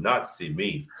 You will not see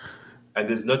me. And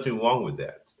there's nothing wrong with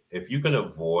that. If you can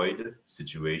avoid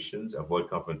situations, avoid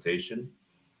confrontation,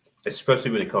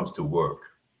 especially when it comes to work,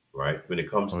 right? When it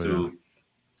comes Oh, yeah. to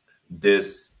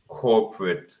this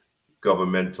corporate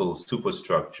governmental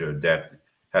superstructure that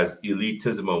has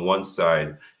elitism on one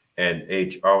side and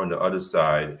HR on the other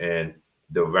side, and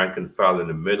the rank and file in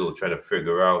the middle trying to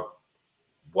figure out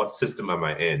what system am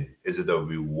I in? Is it a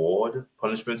reward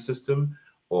punishment system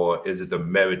or is it a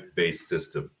merit based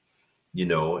system?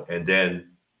 And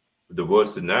then the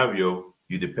worst scenario,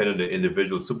 you depend on the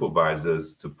individual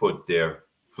supervisors to put their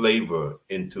flavor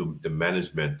into the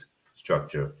management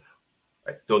structure.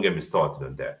 Don't get me started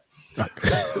on that.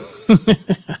 The-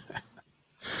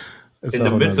 It's In a the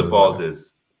whole midst of nother. all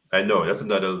this, I know that's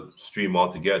another stream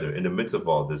altogether. In the midst of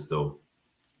all this, though,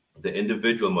 the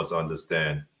individual must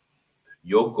understand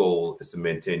your goal is to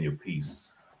maintain your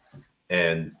peace.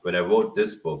 And when I wrote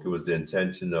this book, it was the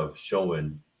intention of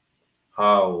showing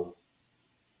how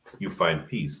you find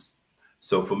peace.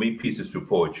 So for me, peace is through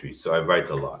poetry. So I write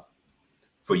a lot.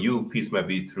 For you, peace might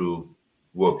be through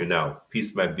working out.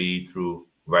 Peace might be through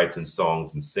writing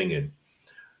songs and singing.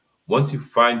 Once you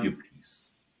find your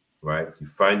peace, right? You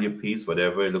find your peace,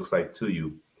 whatever it looks like to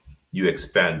you, you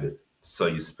expand it. So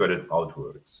you spread it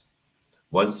outwards.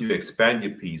 Once you expand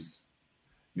your peace,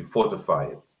 you fortify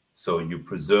it. So you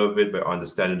preserve it by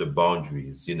understanding the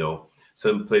boundaries,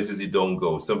 some places you don't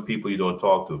go, some people you don't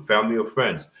talk to, family or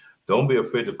friends. Don't be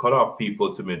afraid to cut off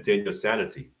people to maintain your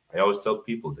sanity. I always tell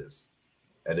people this.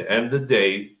 At the end of the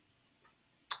day,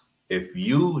 if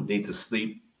you need to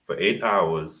sleep for 8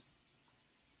 hours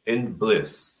in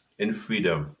bliss, in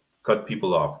freedom, cut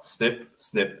people off, snip,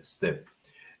 snip, snip.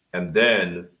 And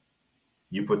then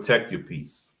you protect your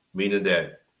peace, meaning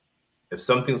that if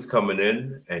something's coming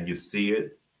in and you see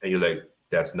it and you're like,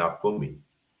 that's not for me.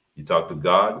 You talk to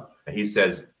God and he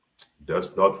says,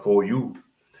 that's not for you.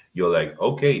 You're like,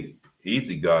 okay,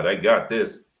 easy, God, I got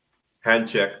this. Hand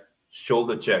check,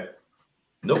 shoulder check.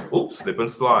 Nope, oops, slip and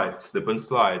slide, slip and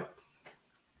slide.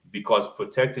 Because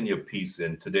protecting your peace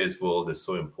in today's world is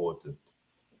so important.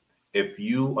 If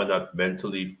you are not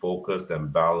mentally focused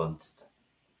and balanced,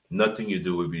 nothing you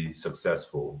do will be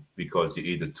successful because you're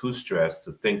either too stressed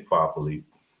to think properly,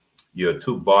 you're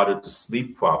too bothered to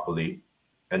sleep properly,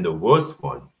 and the worst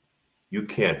one, you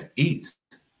can't eat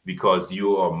because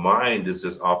your mind is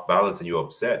just off balance and you're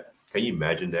upset. Can you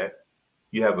imagine that?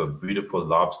 You have a beautiful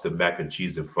lobster mac and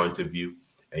cheese in front of you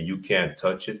and you can't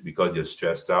touch it because you're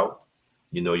stressed out.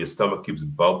 Your stomach keeps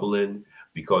bubbling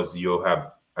because you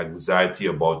have anxiety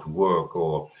about work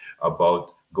or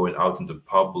about going out into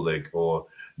public or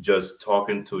just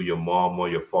talking to your mom or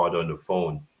your father on the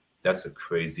phone. That's a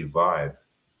crazy vibe.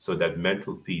 So that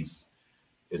mental peace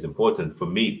is important. For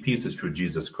me, peace is through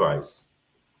Jesus Christ,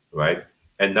 right?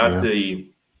 And not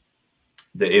Yeah.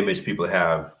 the image people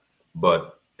have,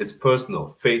 but it's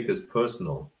personal. Faith is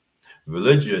personal.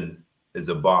 Religion is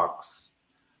a box.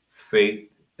 Faith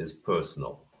is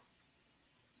personal.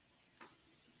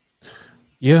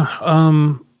 Yeah.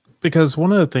 Because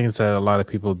one of the things that a lot of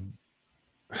people,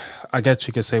 I guess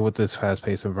you could say, with this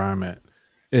fast-paced environment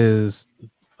is,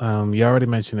 you already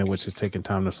mentioned it, which is taking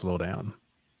time to slow down.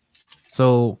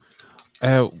 So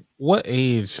at what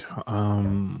age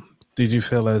did you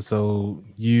feel as though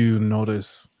you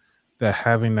noticed that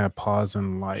having that pause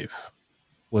in life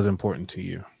was important to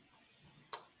you?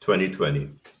 2020.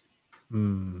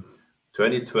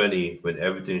 2020, when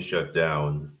everything shut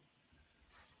down,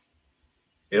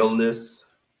 illness,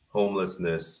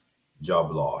 homelessness,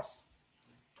 job loss.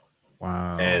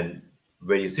 Wow. And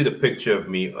when you see the picture of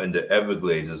me in the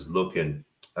Everglades is looking,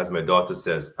 as my daughter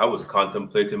says, I was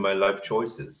contemplating my life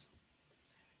choices.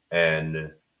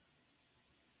 And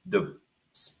the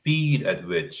speed at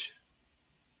which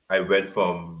I went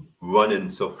from running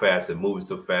so fast and moving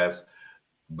so fast,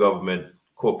 government,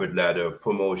 corporate ladder,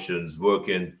 promotions,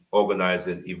 working,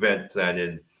 organizing, event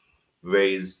planning,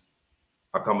 raise,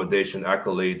 accommodation,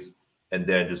 accolades, and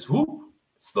then just whoop,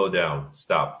 slow down,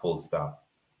 stop, full stop.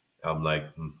 I'm like,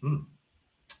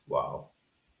 wow,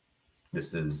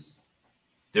 this is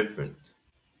different.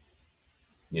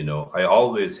 You know, I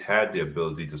always had the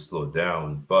ability to slow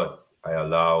down, but I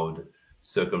allowed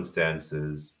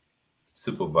circumstances,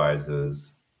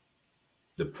 supervisors,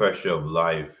 the pressure of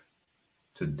life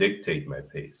to dictate my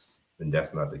pace. And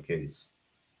that's not the case.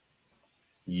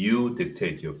 You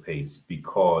dictate your pace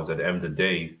because at the end of the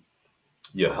day,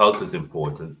 your health is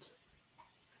important.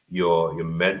 Your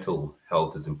mental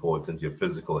health is important, your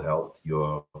physical health,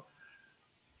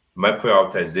 my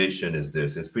prioritization is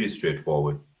this. It's pretty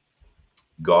straightforward.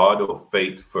 God or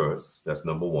faith first. That's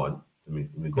number one.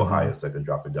 Let me go higher so I can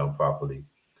drop it down properly.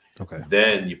 Okay.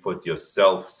 Then you put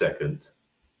yourself second.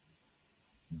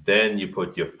 Then you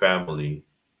put your family.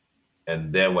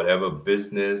 And then whatever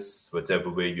business, whatever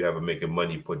way you have of making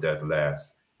money, put that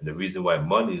last. And the reason why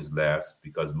money is last,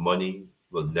 because money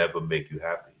will never make you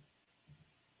happy.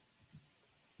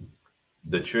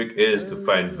 The trick is to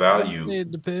find value.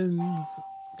 It depends.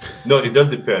 No, it does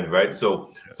depend, right?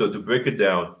 So to break it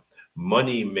down,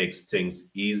 money makes things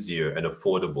easier and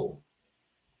affordable.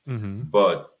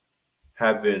 But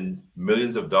having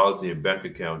millions of dollars in your bank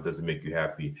account doesn't make you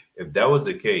happy. If that was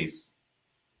the case,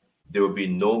 there would be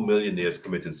no millionaires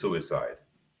committing suicide.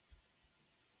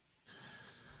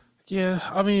 Yeah,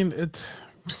 I mean,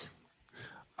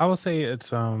 I would say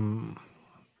it's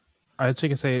I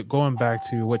think I say going back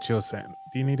to what you're saying.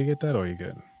 Do you need to get that, or are you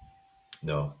good?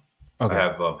 No. Okay. I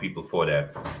have people for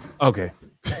that. Okay.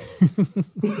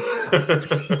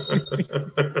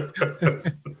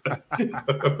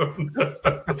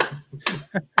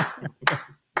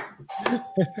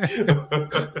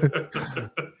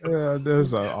 Yeah,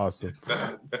 that's awesome.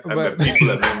 But people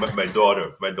like my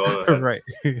daughter. My daughter has, right.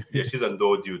 Yeah, she's on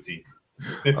door duty.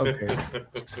 Okay.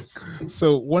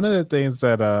 So one of the things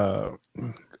that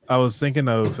I was thinking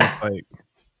of is like,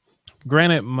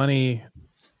 granted, money,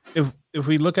 if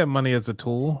we look at money as a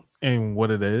tool and what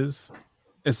it is,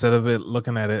 instead of it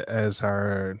looking at it as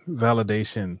our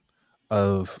validation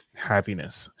of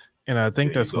happiness. And I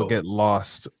think that's what get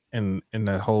lost in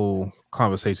the whole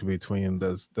conversation between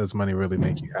does money really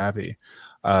make you happy?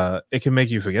 It can make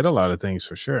you forget a lot of things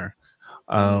for sure.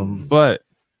 But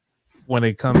when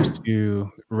it comes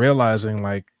to realizing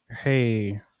like,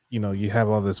 hey, you know, you have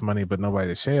all this money but nobody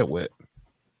to share it with,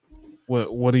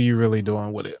 what are you really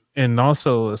doing with it? And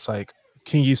also it's like,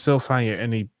 can you still find your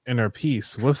inner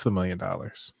peace with $1 million?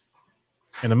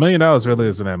 And $1 million really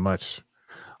isn't that much.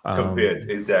 Compared,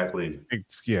 exactly.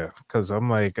 Yeah, because I'm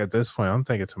like, at this point, I'm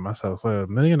thinking to myself, $1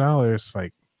 million,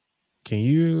 like, can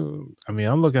you? I mean,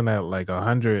 I'm looking at like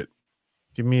 100.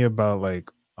 Give me about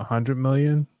like 100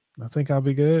 million. I think I'll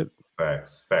be good.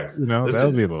 Facts. You know,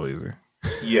 that'll be a little easier.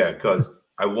 Yeah, because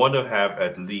I want to have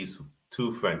at least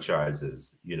 2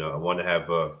 franchises. You know, I want to have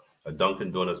a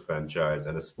Dunkin' Donuts franchise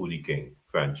and a Smoothie King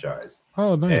franchise.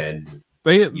 Oh, nice. And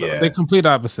they complete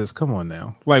opposites. Come on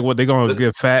now. Like what, they're gonna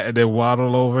get fat and then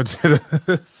waddle over to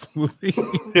the smoothie.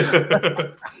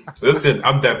 Listen,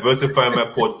 I'm diversifying my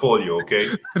portfolio, okay?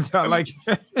 I like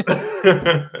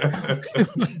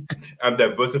I'm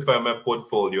diversifying my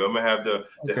portfolio. I'm gonna have the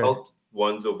health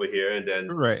ones over here, and then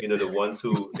you know, the ones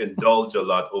who indulge a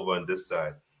lot over on this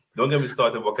side. Don't get me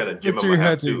started what kind of gym I'm gonna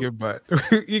have to.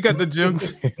 You got the gym.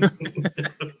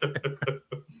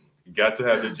 You got to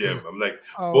have the gym. I'm like,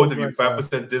 both of you,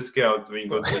 5% discount when you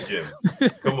go to the gym.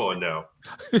 Come on now.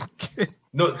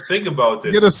 No, think about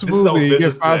it. Get a smoothie, you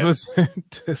get 5%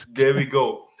 discount. There we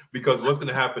go. Because what's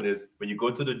gonna happen is when you go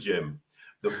to the gym,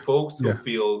 the folks who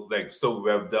feel like so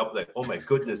revved up, like, oh my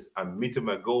goodness, I'm meeting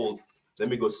my goals. Let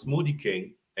me go Smoothie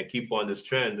King and keep on this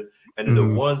trend. And then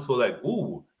the ones who are like,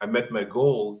 ooh, I met my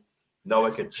goals. Now I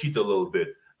can cheat a little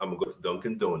bit. I'm gonna go to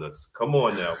Dunkin' Donuts. Come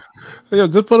on now. Yeah,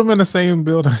 just put them in the same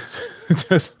building.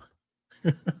 Just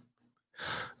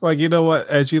like, you know what?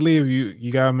 As you leave,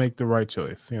 you gotta make the right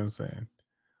choice. You know what I'm saying?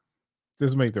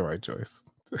 Just make the right choice.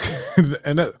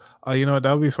 And you know what?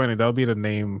 That'll be funny. That'll be the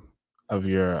name of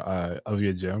your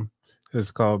gym.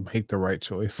 It's called Make the Right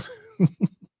Choice.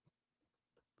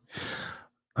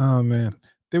 Oh man.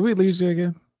 Did we lose you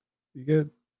again? You good?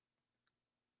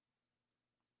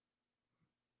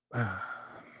 All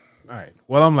right.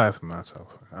 Well, I'm laughing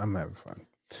myself. I'm having fun.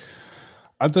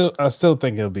 I still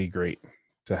think it'll be great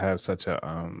to have such a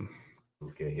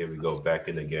Okay, here we go. Back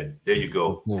in again. There you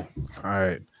go. cool. All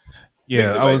right. Make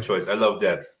Yeah, the right choice. I love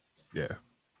that. yeah.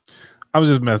 I was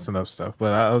just messing up stuff,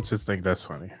 but I was just think that's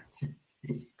funny.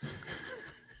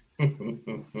 And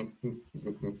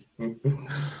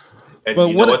But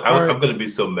you know what what? I'm going to be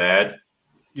so mad. I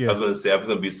Yeah. was going to say, I'm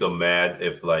going to be so mad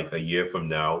if, like, a year from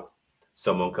now,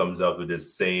 someone comes up with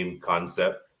this same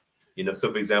concept. You know,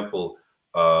 so for example,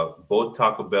 both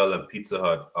Taco Bell and Pizza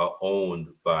Hut are owned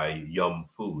by Yum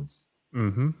Foods,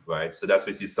 Mm-hmm. right? So that's why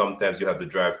you see sometimes you have the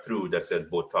drive-through that says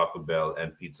both Taco Bell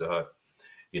and Pizza Hut.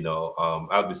 You know,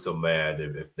 I'll be so mad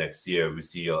if next year we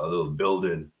see a little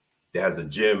building that has a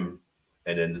gym,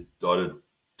 and then the other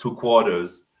two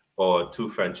quarters or two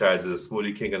franchises,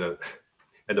 Smoothie King and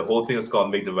the whole thing is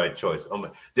called Make the Right Choice.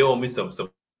 They owe me some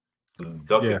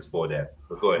ducats for that.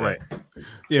 So go ahead. Right.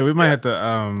 Yeah, we might have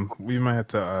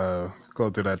to go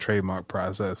through that trademark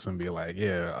process and be like,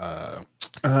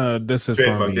 this is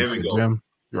going to Trademark. be There we for go. Jim.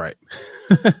 Right.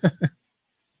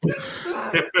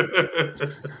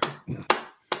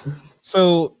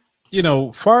 So,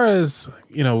 far as,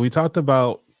 we talked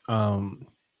about,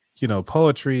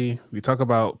 poetry, we talked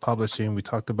about publishing, we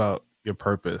talked about your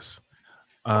purpose.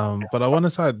 But I want to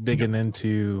start digging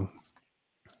into,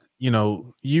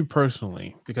 you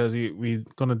personally, because we're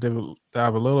going to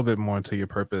dive a little bit more into your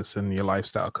purpose and your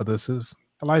lifestyle, because this is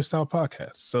a lifestyle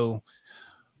podcast. So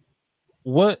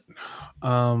what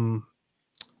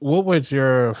was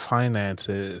your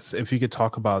finances, if you could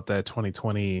talk about that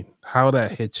 2020, how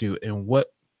that hit you and what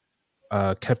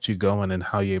kept you going and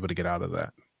how you're able to get out of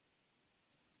that?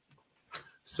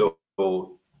 So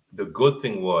the good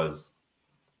thing was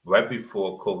right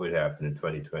before COVID happened in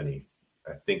 2020,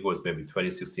 I think it was maybe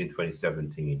 2016,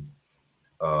 2017.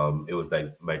 It was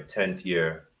like my 10th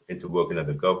year into working at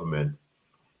the government.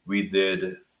 We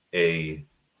did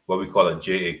what we call a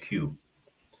JAQ,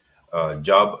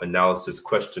 Job Analysis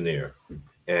Questionnaire.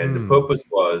 And the purpose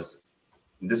was,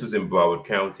 this was in Broward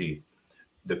County,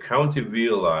 the county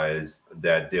realized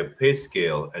that their pay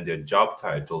scale and their job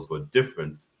titles were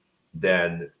different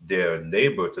than their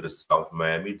neighbor to the south,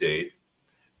 Miami-Dade,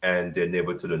 and their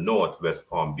neighbor to the north, West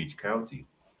Palm Beach County.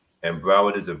 And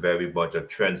Broward is a very much a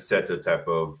trendsetter type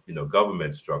of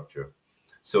government structure.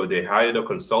 So they hired a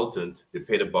consultant. They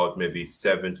paid about maybe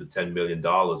 $7 to $10 million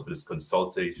for this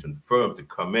consultation firm to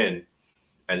come in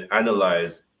and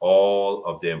analyze all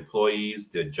of the employees,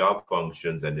 their job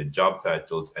functions, and their job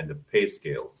titles and the pay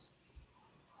scales.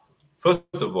 First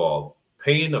of all,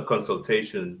 paying a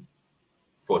consultation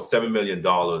for $7 million,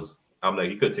 I'm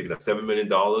like, you could have taken that $7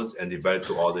 million and divided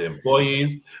to all the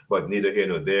employees, but neither here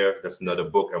nor there. That's another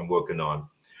book I'm working on.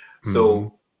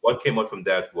 So what came out from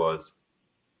that was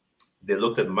they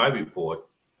looked at my report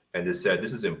and they said,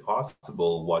 this is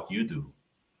impossible what you do,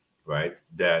 right?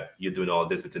 That you're doing all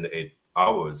this within the 8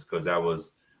 hours, because I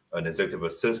was an executive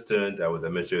assistant, I was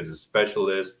administrative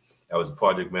specialist, I was a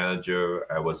project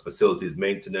manager, I was facilities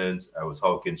maintenance, I was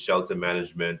hurricane shelter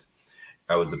management,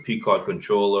 I was a P-card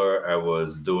controller, I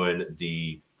was doing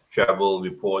the travel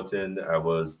reporting, I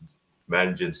was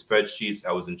managing spreadsheets,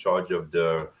 I was in charge of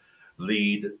the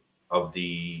lead of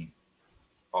the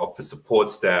office support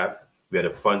staff. We had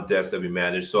a front desk that we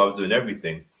managed, so I was doing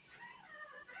everything.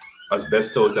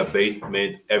 Asbestos,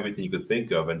 abasement, everything you could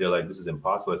think of. And they're like, this is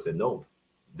impossible. I said, no,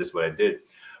 this is what I did.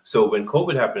 So when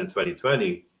COVID happened in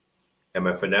 2020 and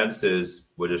my finances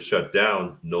were just shut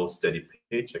down, no steady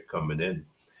paycheck coming in,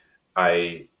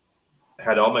 I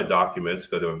had all my documents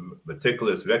because I'm a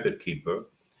meticulous record keeper.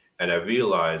 And I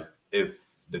realized if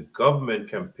the government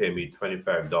can pay me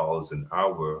 $25 an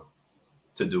hour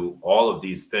to do all of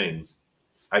these things,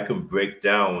 I can break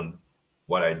down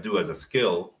what I do as a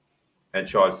skill and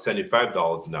charge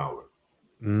 $75 an hour.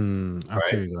 I see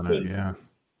Right? you're going yeah.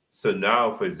 So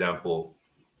now, for example,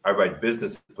 I write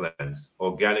business plans,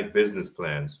 organic business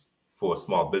plans for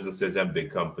small businesses and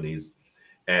big companies.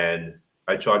 And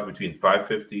I charge between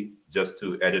 $550 just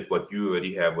to edit what you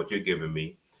already have, what you're giving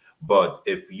me. But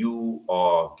if you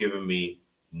are giving me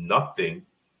nothing,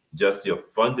 just your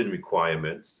funding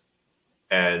requirements,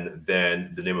 and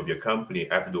then the name of your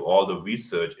company, I have to do all the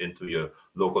research into your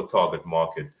local target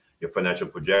market, your financial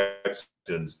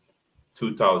projections,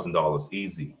 $2,000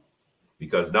 easy.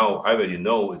 Because now I already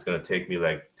know it's going to take me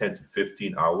like 10 to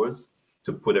 15 hours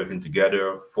to put everything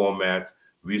together, format,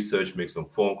 research, make some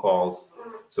phone calls.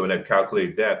 So when I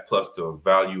calculate that plus the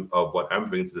value of what I'm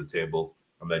bringing to the table,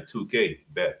 I'm like 2K,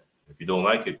 bet. If you don't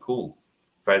like it, cool.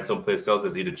 Find someplace else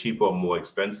that's either cheaper or more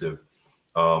expensive.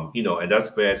 You know, and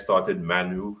that's where I started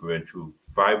maneuvering through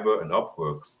Fiverr and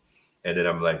Upworks. And then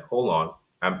I'm like, hold on,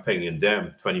 I'm paying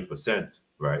them 20%,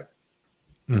 right?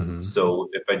 So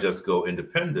if I just go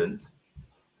independent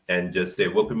and just say,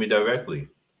 work with me directly,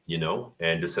 you know,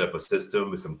 and just set up a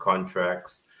system with some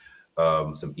contracts,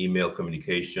 some email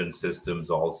communication systems,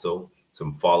 also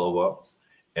some follow-ups.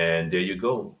 And there you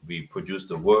go. We produce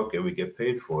the work and we get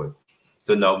paid for it.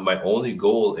 So now my only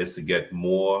goal is to get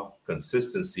more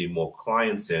consistency, more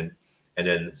clients in, and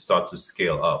then start to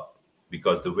scale up.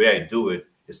 Because the way I do it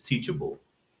is teachable.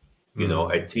 You know,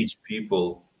 I teach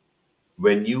people,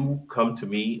 when you come to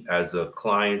me as a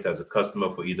client, as a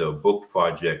customer for either a book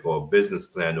project or a business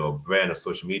plan or a brand or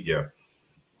social media,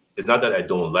 it's not that I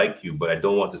don't like you, but I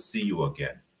don't want to see you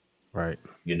again. Right.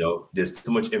 You know, there's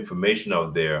too much information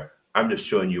out there. I'm just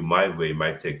showing you my way,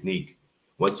 my technique.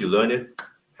 Once you learn it,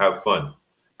 have fun.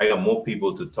 I got more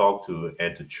people to talk to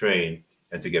and to train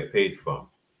and to get paid from.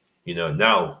 You know,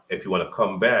 now, if you want to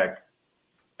come back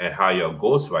and hire a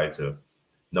ghostwriter,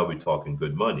 now we're talking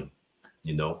good money.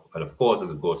 You know, and of course,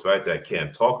 as a ghostwriter, I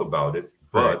can't talk about it.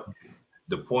 But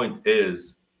the point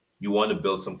is, you want to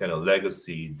build some kind of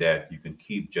legacy that you can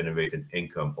keep generating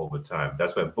income over time.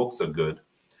 That's why books are good.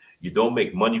 You don't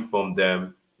make money from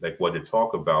them like what they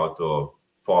talk about or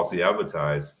falsely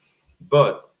advertise,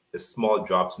 but it's small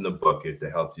drops in the bucket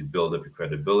that helps you build up your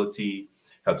credibility,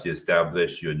 helps you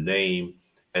establish your name,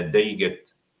 and then you get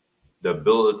the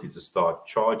ability to start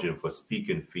charging for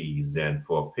speaking fees and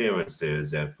for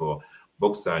appearances and for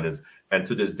book signers. And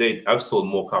to this date, I've sold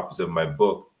more copies of my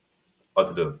book out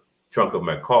of the trunk of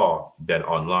my car than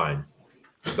online.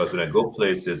 Because when I go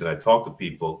places and I talk to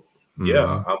people,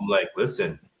 yeah, I'm like,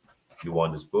 listen, you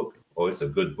want this book? Oh, it's a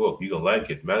good book. You're going to like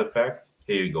it. Matter of fact,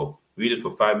 here you go. Read it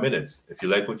for 5 minutes. If you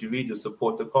like what you read, just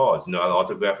support the cause. You know, I'll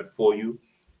autograph it for you.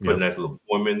 Put a nice little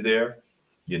poem in there,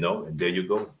 you know, and there you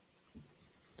go.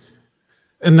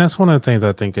 And that's one of the things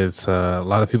I think it's a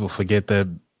lot of people forget, that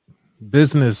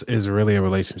business is really a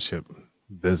relationship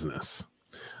business.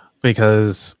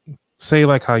 Because say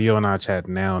like how you and I chat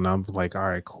now, and I'm like, all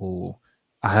right, cool.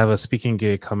 I have a speaking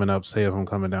gig coming up. Say if I'm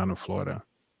coming down to Florida,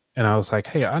 and I was like,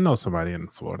 hey, I know somebody in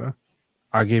Florida.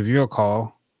 I'll give you a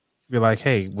call. Be like,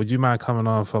 hey, would you mind coming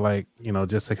on for like, you know,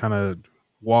 just to kind of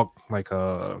walk, like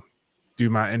do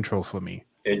my intro for me.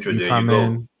 Intro, you there come you go.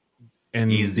 in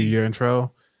and Easy. do your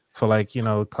intro for like, you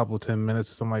know, a couple 10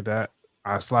 minutes or something like that.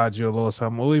 I slide you a little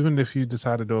something, or even if you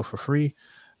decide to do it for free.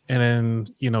 And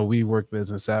then, you know, we work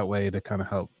business that way to kind of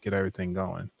help get everything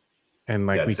going. And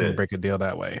like we can break a deal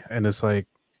that way. And it's like,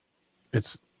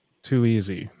 it's too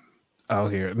easy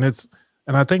out here.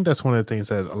 And I think that's one of the things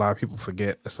that a lot of people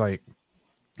forget. It's like,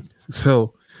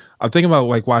 so I'm thinking about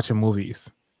like watching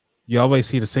movies. You always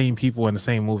see the same people in the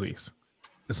same movies.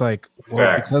 It's like,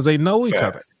 well, because they know each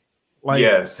other. Like,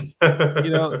 yes. You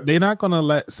know, they're not going to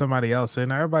let somebody else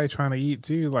in. Everybody trying to eat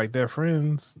too, like their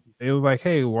friends. It was like,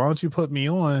 hey, why don't you put me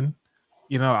on?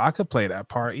 You know, I could play that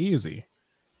part easy.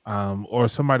 Or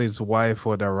somebody's wife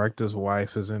or director's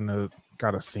wife is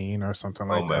got a scene or something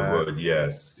like that. Oh my word,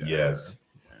 yes, yes.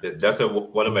 That's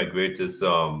one of my greatest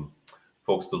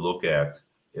folks to look at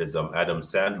is Adam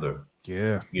Sandler.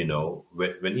 Yeah. You know,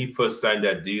 when he first signed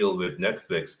that deal with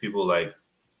Netflix, people were like,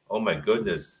 oh my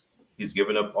goodness, he's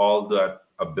given up all that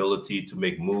ability to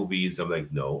make movies. I'm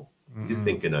like, no, he's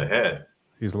thinking ahead.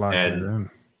 He's locked in.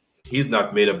 He's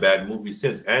not made a bad movie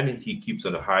since, and he keeps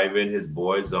on hiring his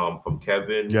boys from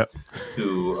Kevin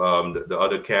to the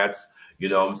other cats. You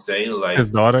know what I'm saying? Like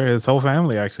his daughter, his whole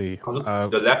family, actually.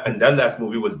 And that last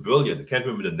movie was brilliant. I can't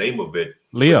remember the name of it.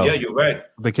 Leo. But yeah, you're right.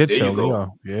 The kids show,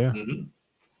 Leo. Yeah.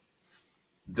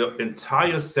 The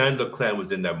entire Sandler clan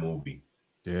was in that movie.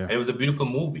 Yeah. And it was a beautiful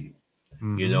movie.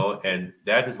 You know, and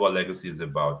that is what legacy is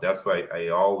about. That's why I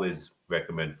always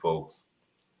recommend folks,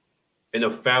 in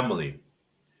a family,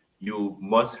 you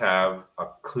must have a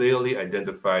clearly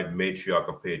identified matriarch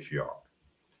or patriarch.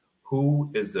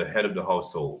 Who is the head of the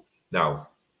household? Now,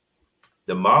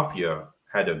 the mafia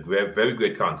had a very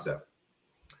great concept.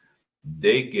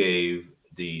 They gave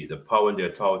the power and the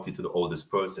authority to the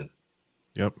oldest person.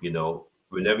 Yep. You know,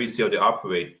 whenever you see how they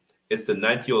operate, it's the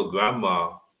 90-year-old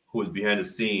grandma who is behind the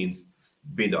scenes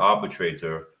being the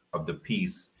arbitrator of the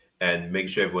peace and make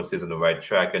sure everyone stays on the right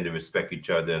track and they respect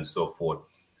each other and so forth.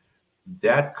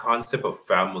 That concept of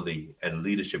family and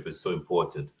leadership is so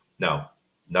important. Now,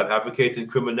 not advocating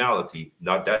criminality,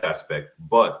 not that aspect,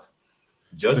 but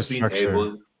just being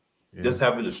able, just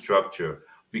having the structure.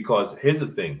 Because here's the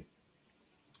thing,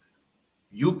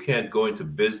 you can't go into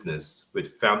business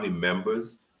with family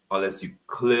members unless you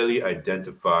clearly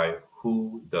identify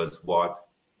who does what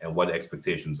and what the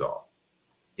expectations are.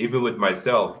 Even with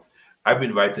myself, I've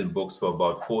been writing books for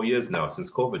about 4 years now since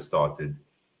COVID started.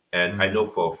 And I know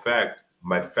for a fact,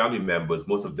 my family members,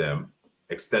 most of them,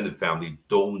 extended family,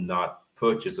 do not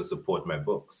purchase or support my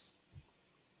books.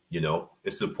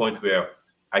 It's to the point where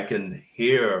I can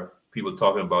hear people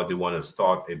talking about they want to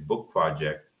start a book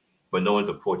project, but no one's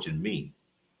approaching me,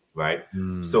 right?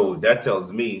 So that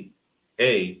tells me,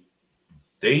 A,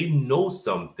 they know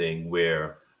something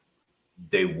where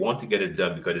they want to get it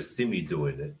done because they see me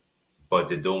doing it, but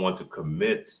they don't want to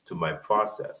commit to my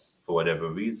process for whatever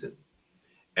reason.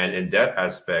 And in that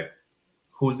aspect,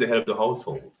 who's the head of the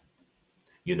household?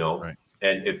 Right.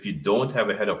 And if you don't have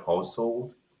a head of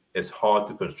household, it's hard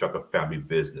to construct a family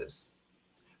business.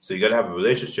 So you got to have a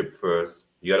relationship first.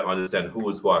 You got to understand who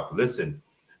is what. Listen,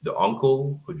 the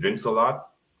uncle who drinks a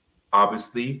lot,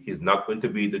 obviously, he's not going to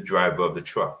be the driver of the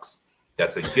trucks.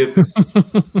 That's a given.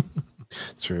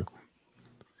 True.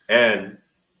 And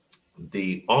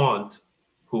the aunt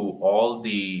who all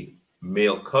the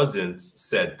male cousins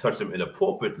said touched him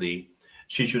inappropriately,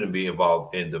 she shouldn't be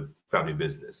involved in the family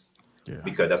business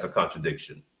because that's a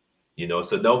contradiction.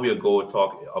 So now we'll go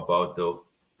talk about the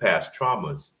past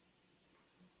traumas.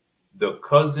 The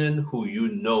cousin who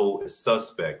is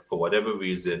suspect for whatever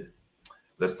reason,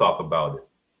 let's talk about it.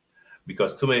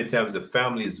 Because too many times the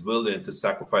family is willing to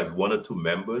sacrifice one or two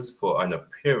members for an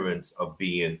appearance of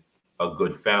being a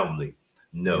good family.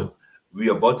 No, we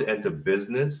are about to enter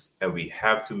business and we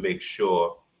have to make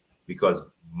sure, because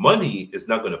money is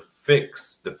not going to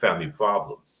fix the family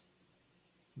problems.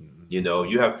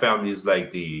 You have families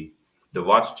like the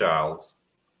Rothschilds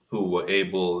who were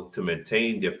able to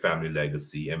maintain their family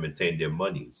legacy and maintain their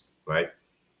monies, right?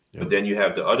 But then you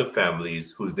have the other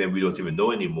families whose name we don't even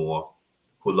know anymore,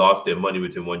 who lost their money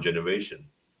within one generation.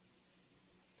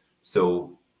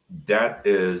 So that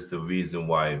is the reason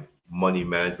why money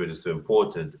management is so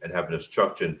important, and having a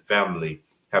structure in family,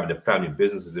 having a family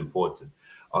business is important.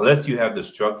 Unless you have the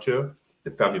structure,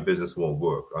 the family business won't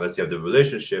work. Unless you have the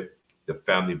relationship, the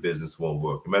family business won't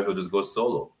work. You might as well just go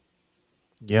solo.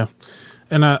 Yeah.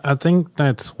 And I think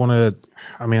that's one of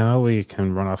I know we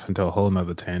can run off into a whole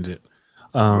nother tangent.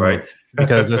 Right.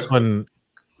 Because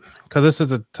this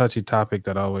is a touchy topic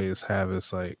that I always have.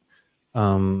 Is like,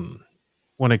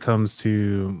 when it comes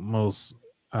to most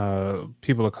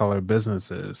people of color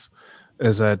businesses,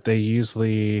 is that they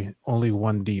usually only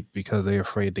one deep because they're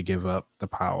afraid to give up the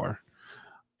power.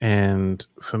 And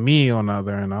for me, on the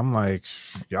other end, I'm like,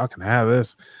 y'all can have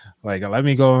this. Like, let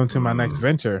me go into my next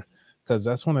venture. Because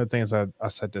that's one of the things I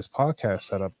set this podcast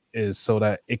set up, is so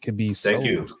that it could be sold. Thank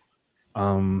you.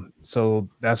 So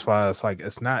that's why it's like,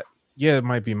 it's not, it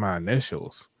might be my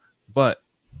initials, but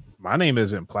my name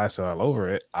isn't plastered all over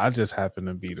it. I just happen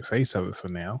to be the face of it for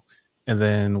now. And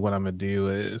then what I'm gonna do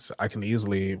is I can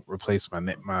easily replace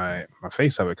my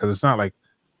face of it, because it's not like,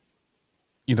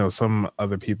 some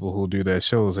other people who do their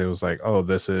shows, it was like, oh,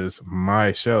 this is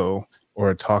my show,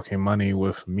 or Talking Money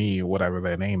with me, whatever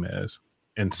their name is,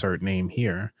 insert name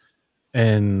here.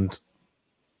 And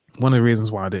one of the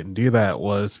reasons why I didn't do that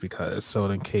was because, so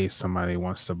in case somebody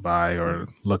wants to buy or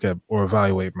look at or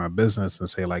evaluate my business and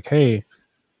say like, hey,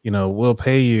 we'll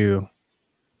pay you.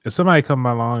 If somebody come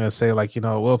along and say like,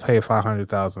 we'll pay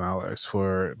 $500,000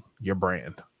 for your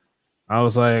brand, I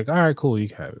was like, all right, cool, you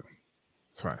can have it.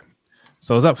 It's fine.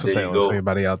 So it's up for sale for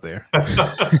anybody out there.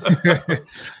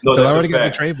 No, I already got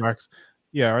the trademarks.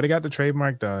 Yeah, I already got the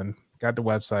trademark done, got the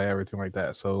website, everything like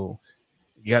that. So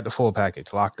you got the full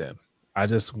package locked in. I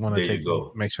just want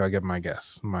to make sure I get my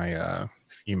guests, my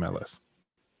email list.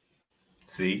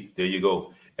 See, there you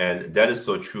go. And that is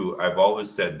so true. I've always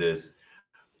said this.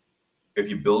 If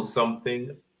you build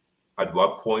something, at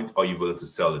what point are you willing to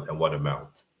sell it and what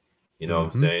amount? You know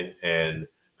what I'm saying? And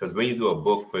because when you do a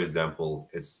book, for example,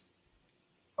 it's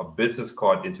a business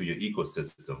card into your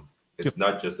ecosystem. It's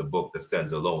not just a book that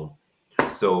stands alone.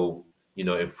 So,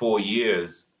 in 4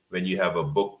 years, when you have a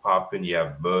book popping, you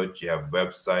have merch, you have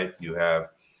website, you have,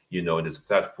 this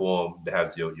platform that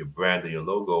has your brand and your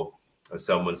logo, and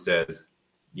someone says,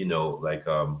 like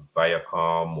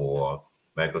Viacom or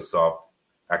Microsoft,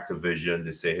 Activision,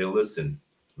 they say, hey, listen,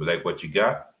 we like what you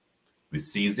got, we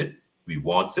seize it, we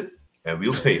want it, and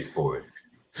we'll pay for it.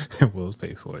 We'll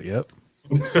pay for it, yep.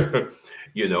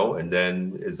 And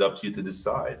then it's up to you to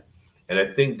decide. And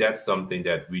I think that's something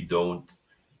that we don't,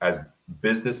 as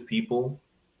business people,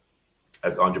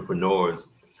 as entrepreneurs,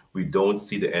 we don't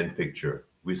see the end picture.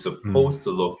 We're supposed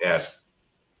to look at.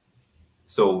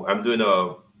 So I'm doing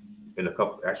in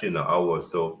an hour or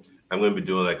so, I'm going to be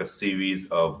doing like a series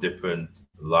of different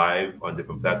live on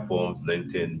different platforms,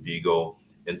 LinkedIn, Bigo,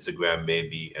 Instagram,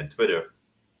 maybe, and Twitter,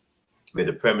 where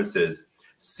the premise is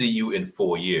see you in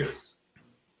 4 years.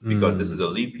 Because this is a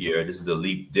leap year, this is a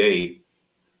leap day.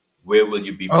 Where will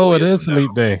you be 4 Oh, it years is from a now?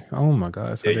 leap day. Oh my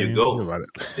gosh, I There didn't you even think go. about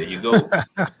There you go.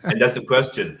 it. And that's the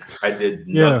question. I did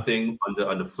Yeah. nothing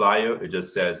on the flyer. It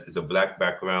just says it's a black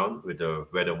background with the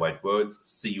red and white words.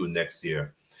 See you next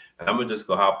year. And I'm gonna just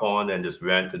go hop on and just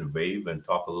rant and rave and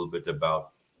talk a little bit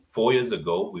about 4 years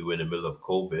ago. We were in the middle of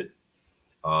COVID.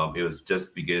 It was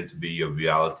just beginning to be a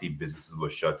reality. Businesses were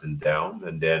shutting down,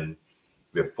 and then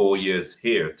we're 4 years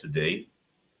here today.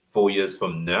 4 years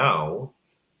from now,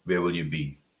 where will you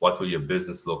be? What will your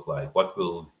business look like? What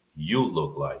will you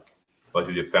look like? What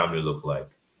will your family look like?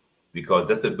 Because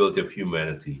that's the ability of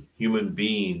humanity. Human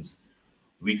beings,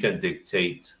 we can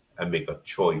dictate and make a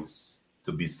choice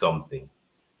to be something.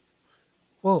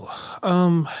 Well,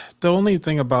 the only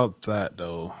thing about that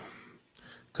though,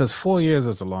 because 4 years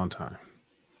is a long time,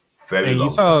 Very and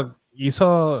long time. you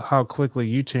saw how quickly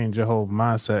you changed your whole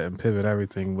mindset and pivot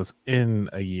everything within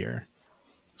a year.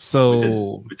 Within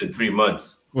So within 3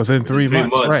 months. within Within three three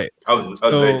months, months, right? I was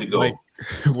ready So to like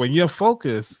go. when you're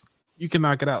focused, you can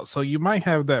knock it out. So you might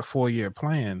have that 4 year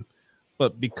plan,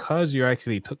 but because you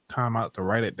actually took time out to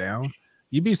write it down,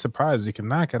 you'd be surprised you can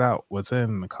knock it out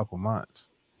within a couple months.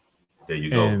 There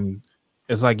you go. And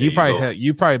it's like There you go.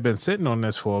 you probably been sitting on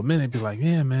this for a minute, be like,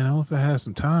 yeah, man, I hope I had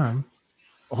some time.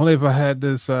 Only if I had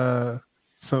this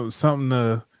something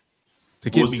to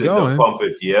get me Boost it and going. pump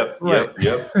it. Yep, Right.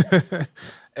 yep, yep.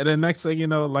 And then next thing you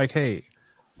know, like, hey,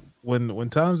 when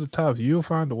times are tough, you'll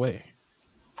find a way.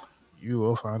 You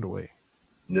will find a way.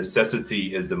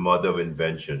 Necessity is the mother of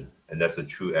invention, and that's a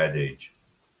true adage.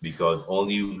 Because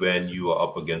only when you are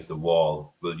up against the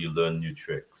wall will you learn new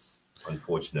tricks,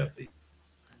 unfortunately.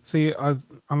 See, I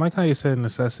like how you said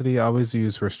necessity. I always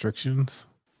use restrictions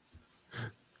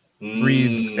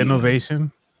breeds Mm,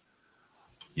 innovation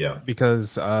yeah,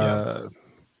 because yeah.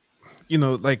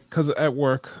 like because at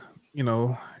work, you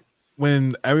know,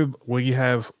 when you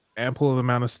have ample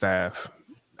amount of staff,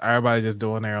 everybody just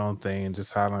doing their own thing,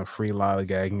 just having free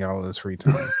lollygagging all this free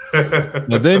time.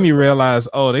 But then you realize,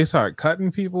 oh, they start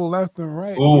cutting people left and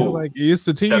right. You're Ooh, like,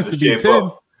 the team time used to to be shape 10.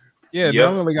 up. Yeah,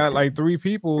 now we Yep. only got like 3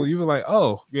 people. You were like,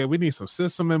 oh, yeah, we need some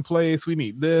system in place. We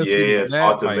need this, we need Yes, that.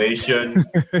 Like, automation.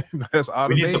 let's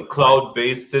We need automate. some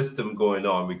cloud-based system going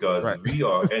on because Right. we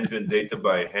are entering data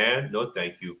by hand. No,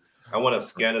 thank you. I want to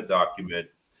scan a document,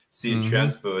 see it Hmm.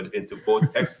 transferred into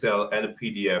both Excel and a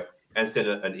PDF, and send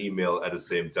an email at the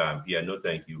same time. Yeah, no,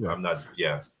 thank you. Yeah. I'm not.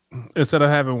 Yeah, Instead of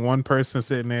having one person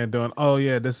sitting there doing, oh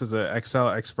yeah, this is an Excel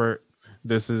expert.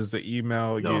 This is the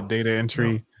email, your no, data no.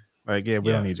 entry. Like, yeah,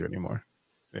 we don't Yeah, need you anymore.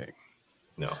 Yeah.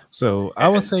 no. So I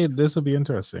would And say this will be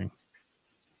interesting.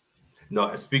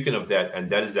 no, speaking of that, and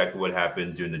that is exactly what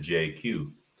happened during the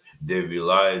JQ. They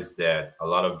realized that a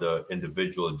lot of the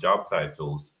individual job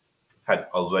titles had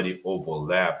already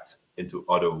overlapped into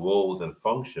other roles and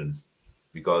functions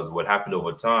because what happened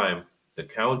over time, the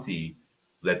county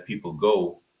let people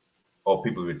go or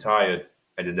people retired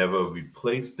and they never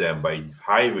replaced them by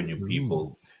hiring new Ooh.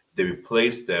 people. They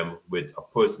replaced them with a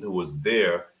person who was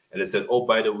there and they said, oh,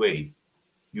 by the way,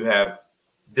 you have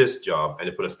this job, and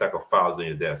they put a stack of files on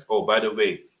your desk. Oh, by the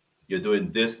way, you're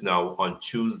doing this now on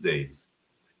Tuesdays.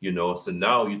 So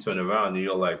now you turn around and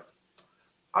you're like,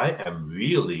 I am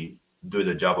really doing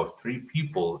the job of 3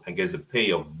 people and get the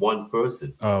pay of one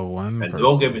person. Oh, one And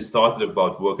don't get person. me started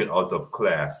about working out of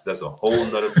class. That's a whole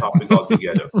nother topic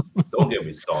altogether. Don't get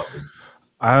me started.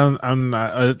 I'm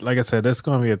not like I said, that's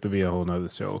going to have to be a whole nother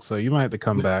show. So you might have to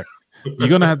come back. You're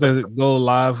gonna have to go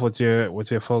live with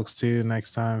your folks too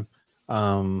next time.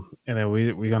 And then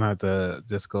we're gonna have to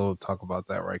just go talk about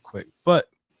that right quick. But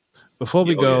before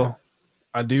we Yeah, oh yeah. go,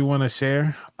 I do want to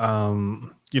share.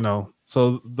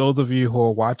 So those of you who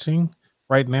are watching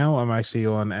right now, I'm actually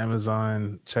on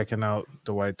Amazon checking out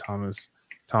Dwight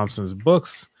Thompson's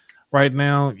books. Right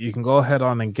now, you can go ahead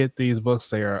on and get these books.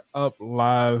 They are up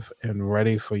live and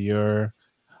ready for your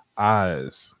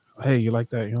eyes. Hey, you like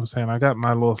that? You know what I'm saying? I got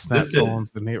my little snap Listen,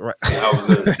 poems in here, right? I was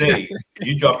gonna say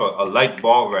you drop a light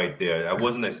ball right there. I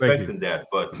wasn't Thank you. expecting that,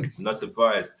 but I'm not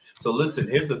surprised. So listen,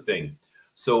 here's the thing.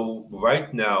 So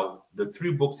right now, the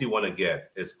 3 books you want to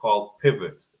get is called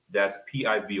Pivot. That's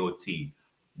Pivot.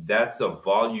 That's a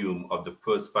volume of the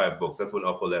first 5 books. That's one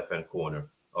upper left-hand corner,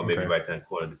 or maybe Okay. right-hand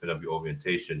corner, depending on your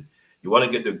orientation. You want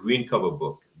to get the green cover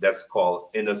book. That's called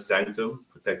Inner Sanctum,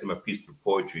 Protecting My Peace through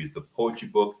Poetry. It's the poetry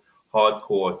book,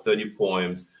 hardcore, 30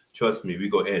 poems. Trust me, we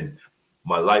go in.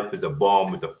 My life is a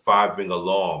bomb with a 5-ring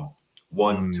alarm.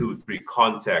 One, two, three,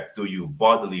 contact. Do you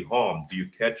bodily harm? Do you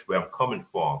catch where I'm coming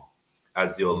from?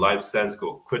 As your life sense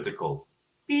go critical,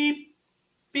 beep,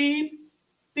 beep,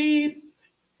 beep.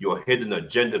 Your hidden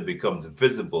agenda becomes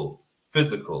visible,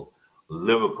 physical,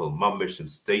 lyrical. My mission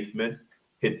statement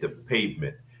hit the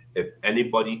pavement. If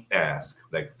anybody asks,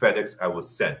 like FedEx, I was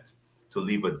sent to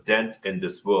leave a dent in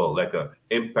this world, like an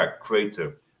impact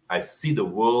crater. I see the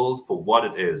world for what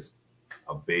it is,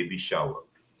 a baby shower.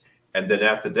 And then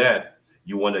after that,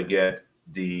 you want to get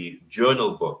the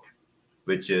journal book,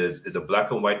 which is a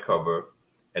black and white cover,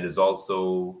 and is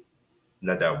also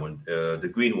not that one, the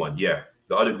green one, yeah,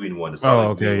 the other green one, the Oh,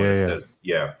 solid green okay, one. It yeah, yeah. says,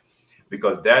 yeah,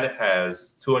 because that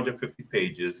has 250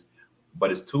 pages,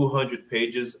 but it's 200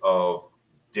 pages of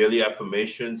daily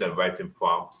affirmations and writing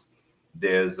prompts.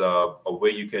 There's a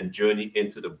way you can journey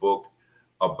into the book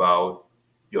about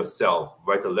yourself.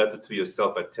 Write a letter to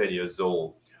yourself at 10 years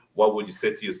old. What would you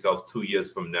say to yourself 2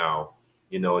 years from now?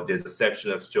 You know, there's a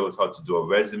section that shows how to do a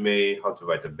resume, how to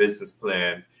write a business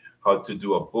plan, how to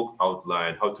do a book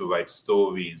outline, how to write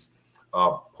stories,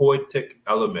 poetic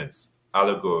elements,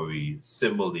 allegory,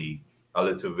 simile,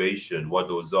 alliteration, what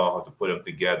those are, how to put them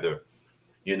together.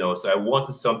 You know, so I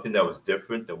wanted something that was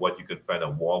different than what you can find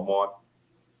at Walmart,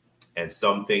 and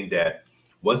something that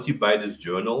once you buy this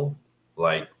journal,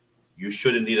 like, you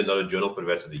shouldn't need another journal for the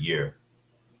rest of the year.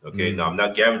 Okay, now I'm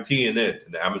not guaranteeing it,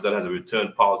 and Amazon has a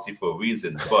return policy for a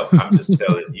reason, but I'm just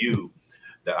telling you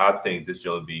that I think this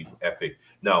journal will be epic.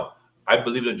 Now, I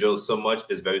believe in the journal so much,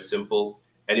 it's very simple.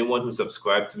 Anyone who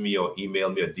subscribed to me or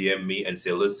email me or DM me and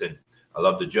say, listen, I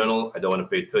love the journal, I don't want to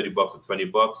pay 30 bucks or 20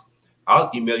 bucks, I'll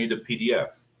email you the PDF,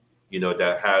 you know,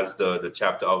 that has the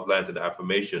chapter outlines and the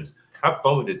affirmations. Have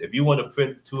fun with it. If you want to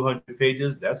print 200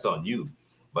 pages, that's on you.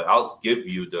 But I'll give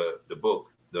you the book,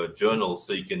 the journal,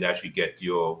 so you can actually get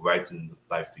your writing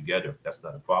life together. That's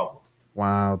not a problem.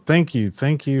 Wow. Thank you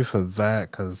for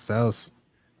that, because that was,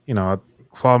 you know,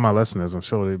 for all my listeners, I'm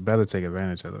sure they better take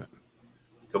advantage of it.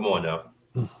 Come on now.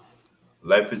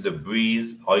 Life is a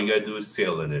breeze. All you gotta do is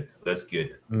sail in it. Let's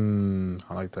get it.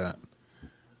 I like that.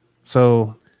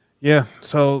 So, yeah.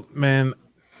 So, man,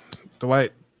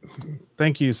 Dwight,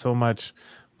 thank you so much.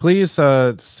 Please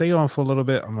stay on for a little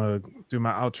bit. I'm gonna do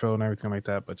my outro and everything like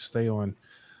that, but stay on.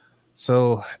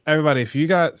 So, everybody, if you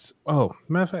guys, matter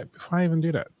of fact, before I even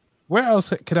do that, where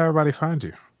else can everybody find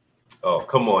you? Oh,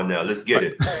 come on now. Let's get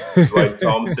it. Dwight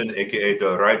Thompson, aka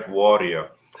the Right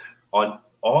Warrior. On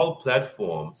all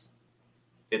platforms,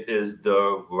 it is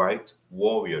the Right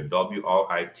Warrior.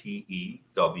 WRITEWARRIOR.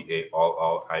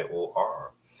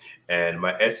 And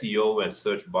my SEO and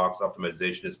search box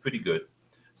optimization is pretty good.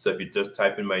 So if you just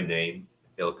type in my name,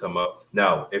 it'll come up.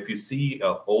 Now, if you see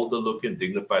an older looking,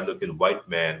 dignified looking white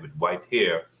man with white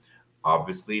hair,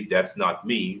 obviously that's not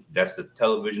me. That's the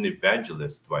television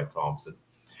evangelist, Dwight Thompson.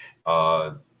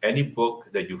 Any book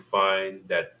that you find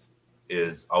that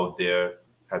is out there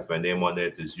has my name on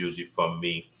it is usually from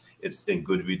me. It's in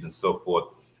Goodreads and so forth.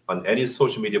 On any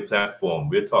social media platform,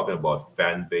 we're talking about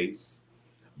Fanbase,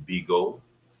 Bigo,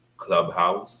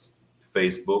 Clubhouse,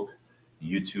 Facebook,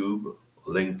 YouTube,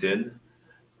 LinkedIn,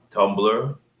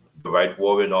 Tumblr, The Right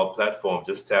Warrior, and all platforms.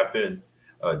 Just tap in,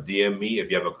 DM me if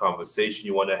you have a conversation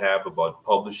you want to have about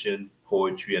publishing,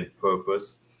 poetry, and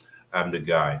purpose. I'm the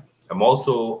guy. I'm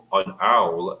also on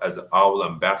OWL as an OWL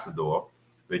ambassador,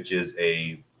 which is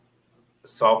a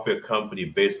software company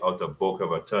based out of Boca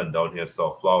Raton down here in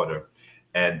South Florida.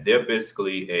 And they're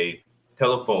basically a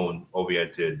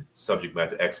telephone-oriented subject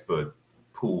matter expert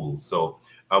pool. So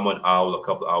I'm on OWL a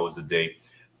couple hours a day.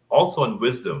 Also on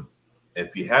Wisdom.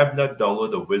 If you have not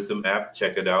downloaded the Wisdom app,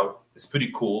 check it out. It's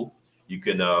pretty cool. You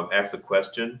can ask a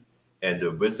question, and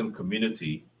the Wisdom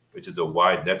community, which is a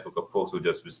wide network of folks who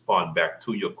just respond back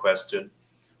to your question.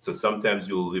 So sometimes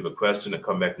you'll leave a question and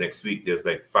come back next week. There's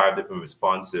like 5 different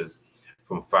responses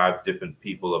from 5 different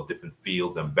people of different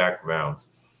fields and backgrounds.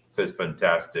 So it's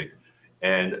fantastic.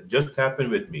 And just tap in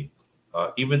with me.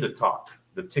 Even the talk,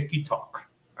 the Tiki Talk,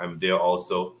 I'm there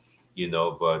also, you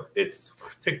know, but it's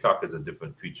TikTok is a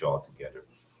different creature altogether.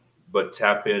 But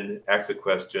tap in, ask a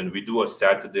question. We do a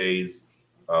Saturdays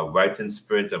writing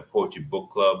sprint and poetry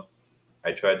book club.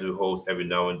 I try to host every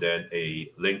now and then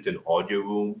a LinkedIn audio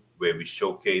room where we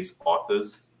showcase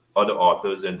authors, other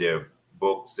authors and their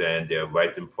books and their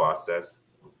writing process.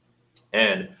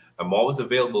 And I'm always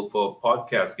available for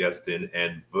podcast guesting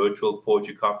and virtual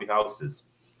poetry coffee houses.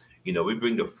 You know, we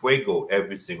bring the fuego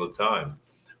every single time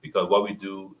because what we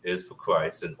do is for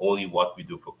Christ, and only what we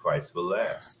do for Christ will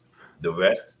last. The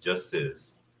rest just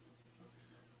is.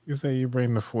 You say you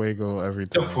bring the fuego every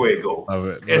The time. fuego. Love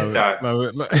it. It's Love that. it. Love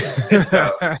it. It's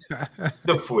that.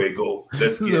 The fuego.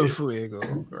 Let's get The it.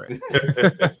 fuego. Right.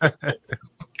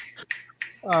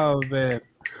 Oh man.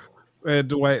 Man,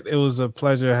 Dwight, it was a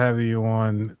pleasure having you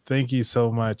on. Thank you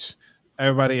so much.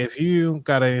 Everybody, if you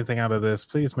got anything out of this,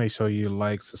 please make sure you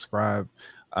like, subscribe,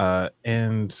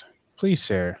 and please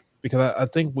share, because I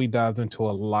think we dived into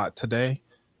a lot today,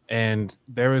 and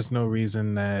there is no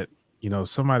reason that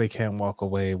somebody can't walk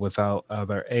away without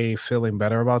either A, feeling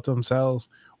better about themselves,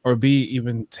 or B,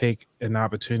 even take an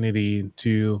opportunity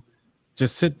to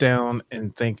just sit down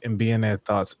and think and be in their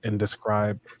thoughts and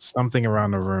describe something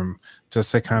around the room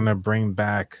just to kind of bring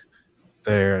back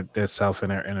their self and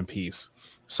their inner peace.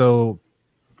 So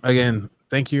again,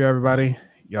 thank you everybody.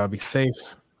 Y'all be safe.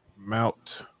 I'm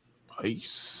out.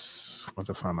 Peace. Once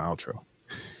I find my outro.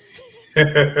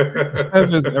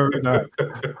 Happens every time.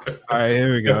 All right,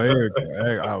 here we go.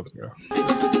 Outro.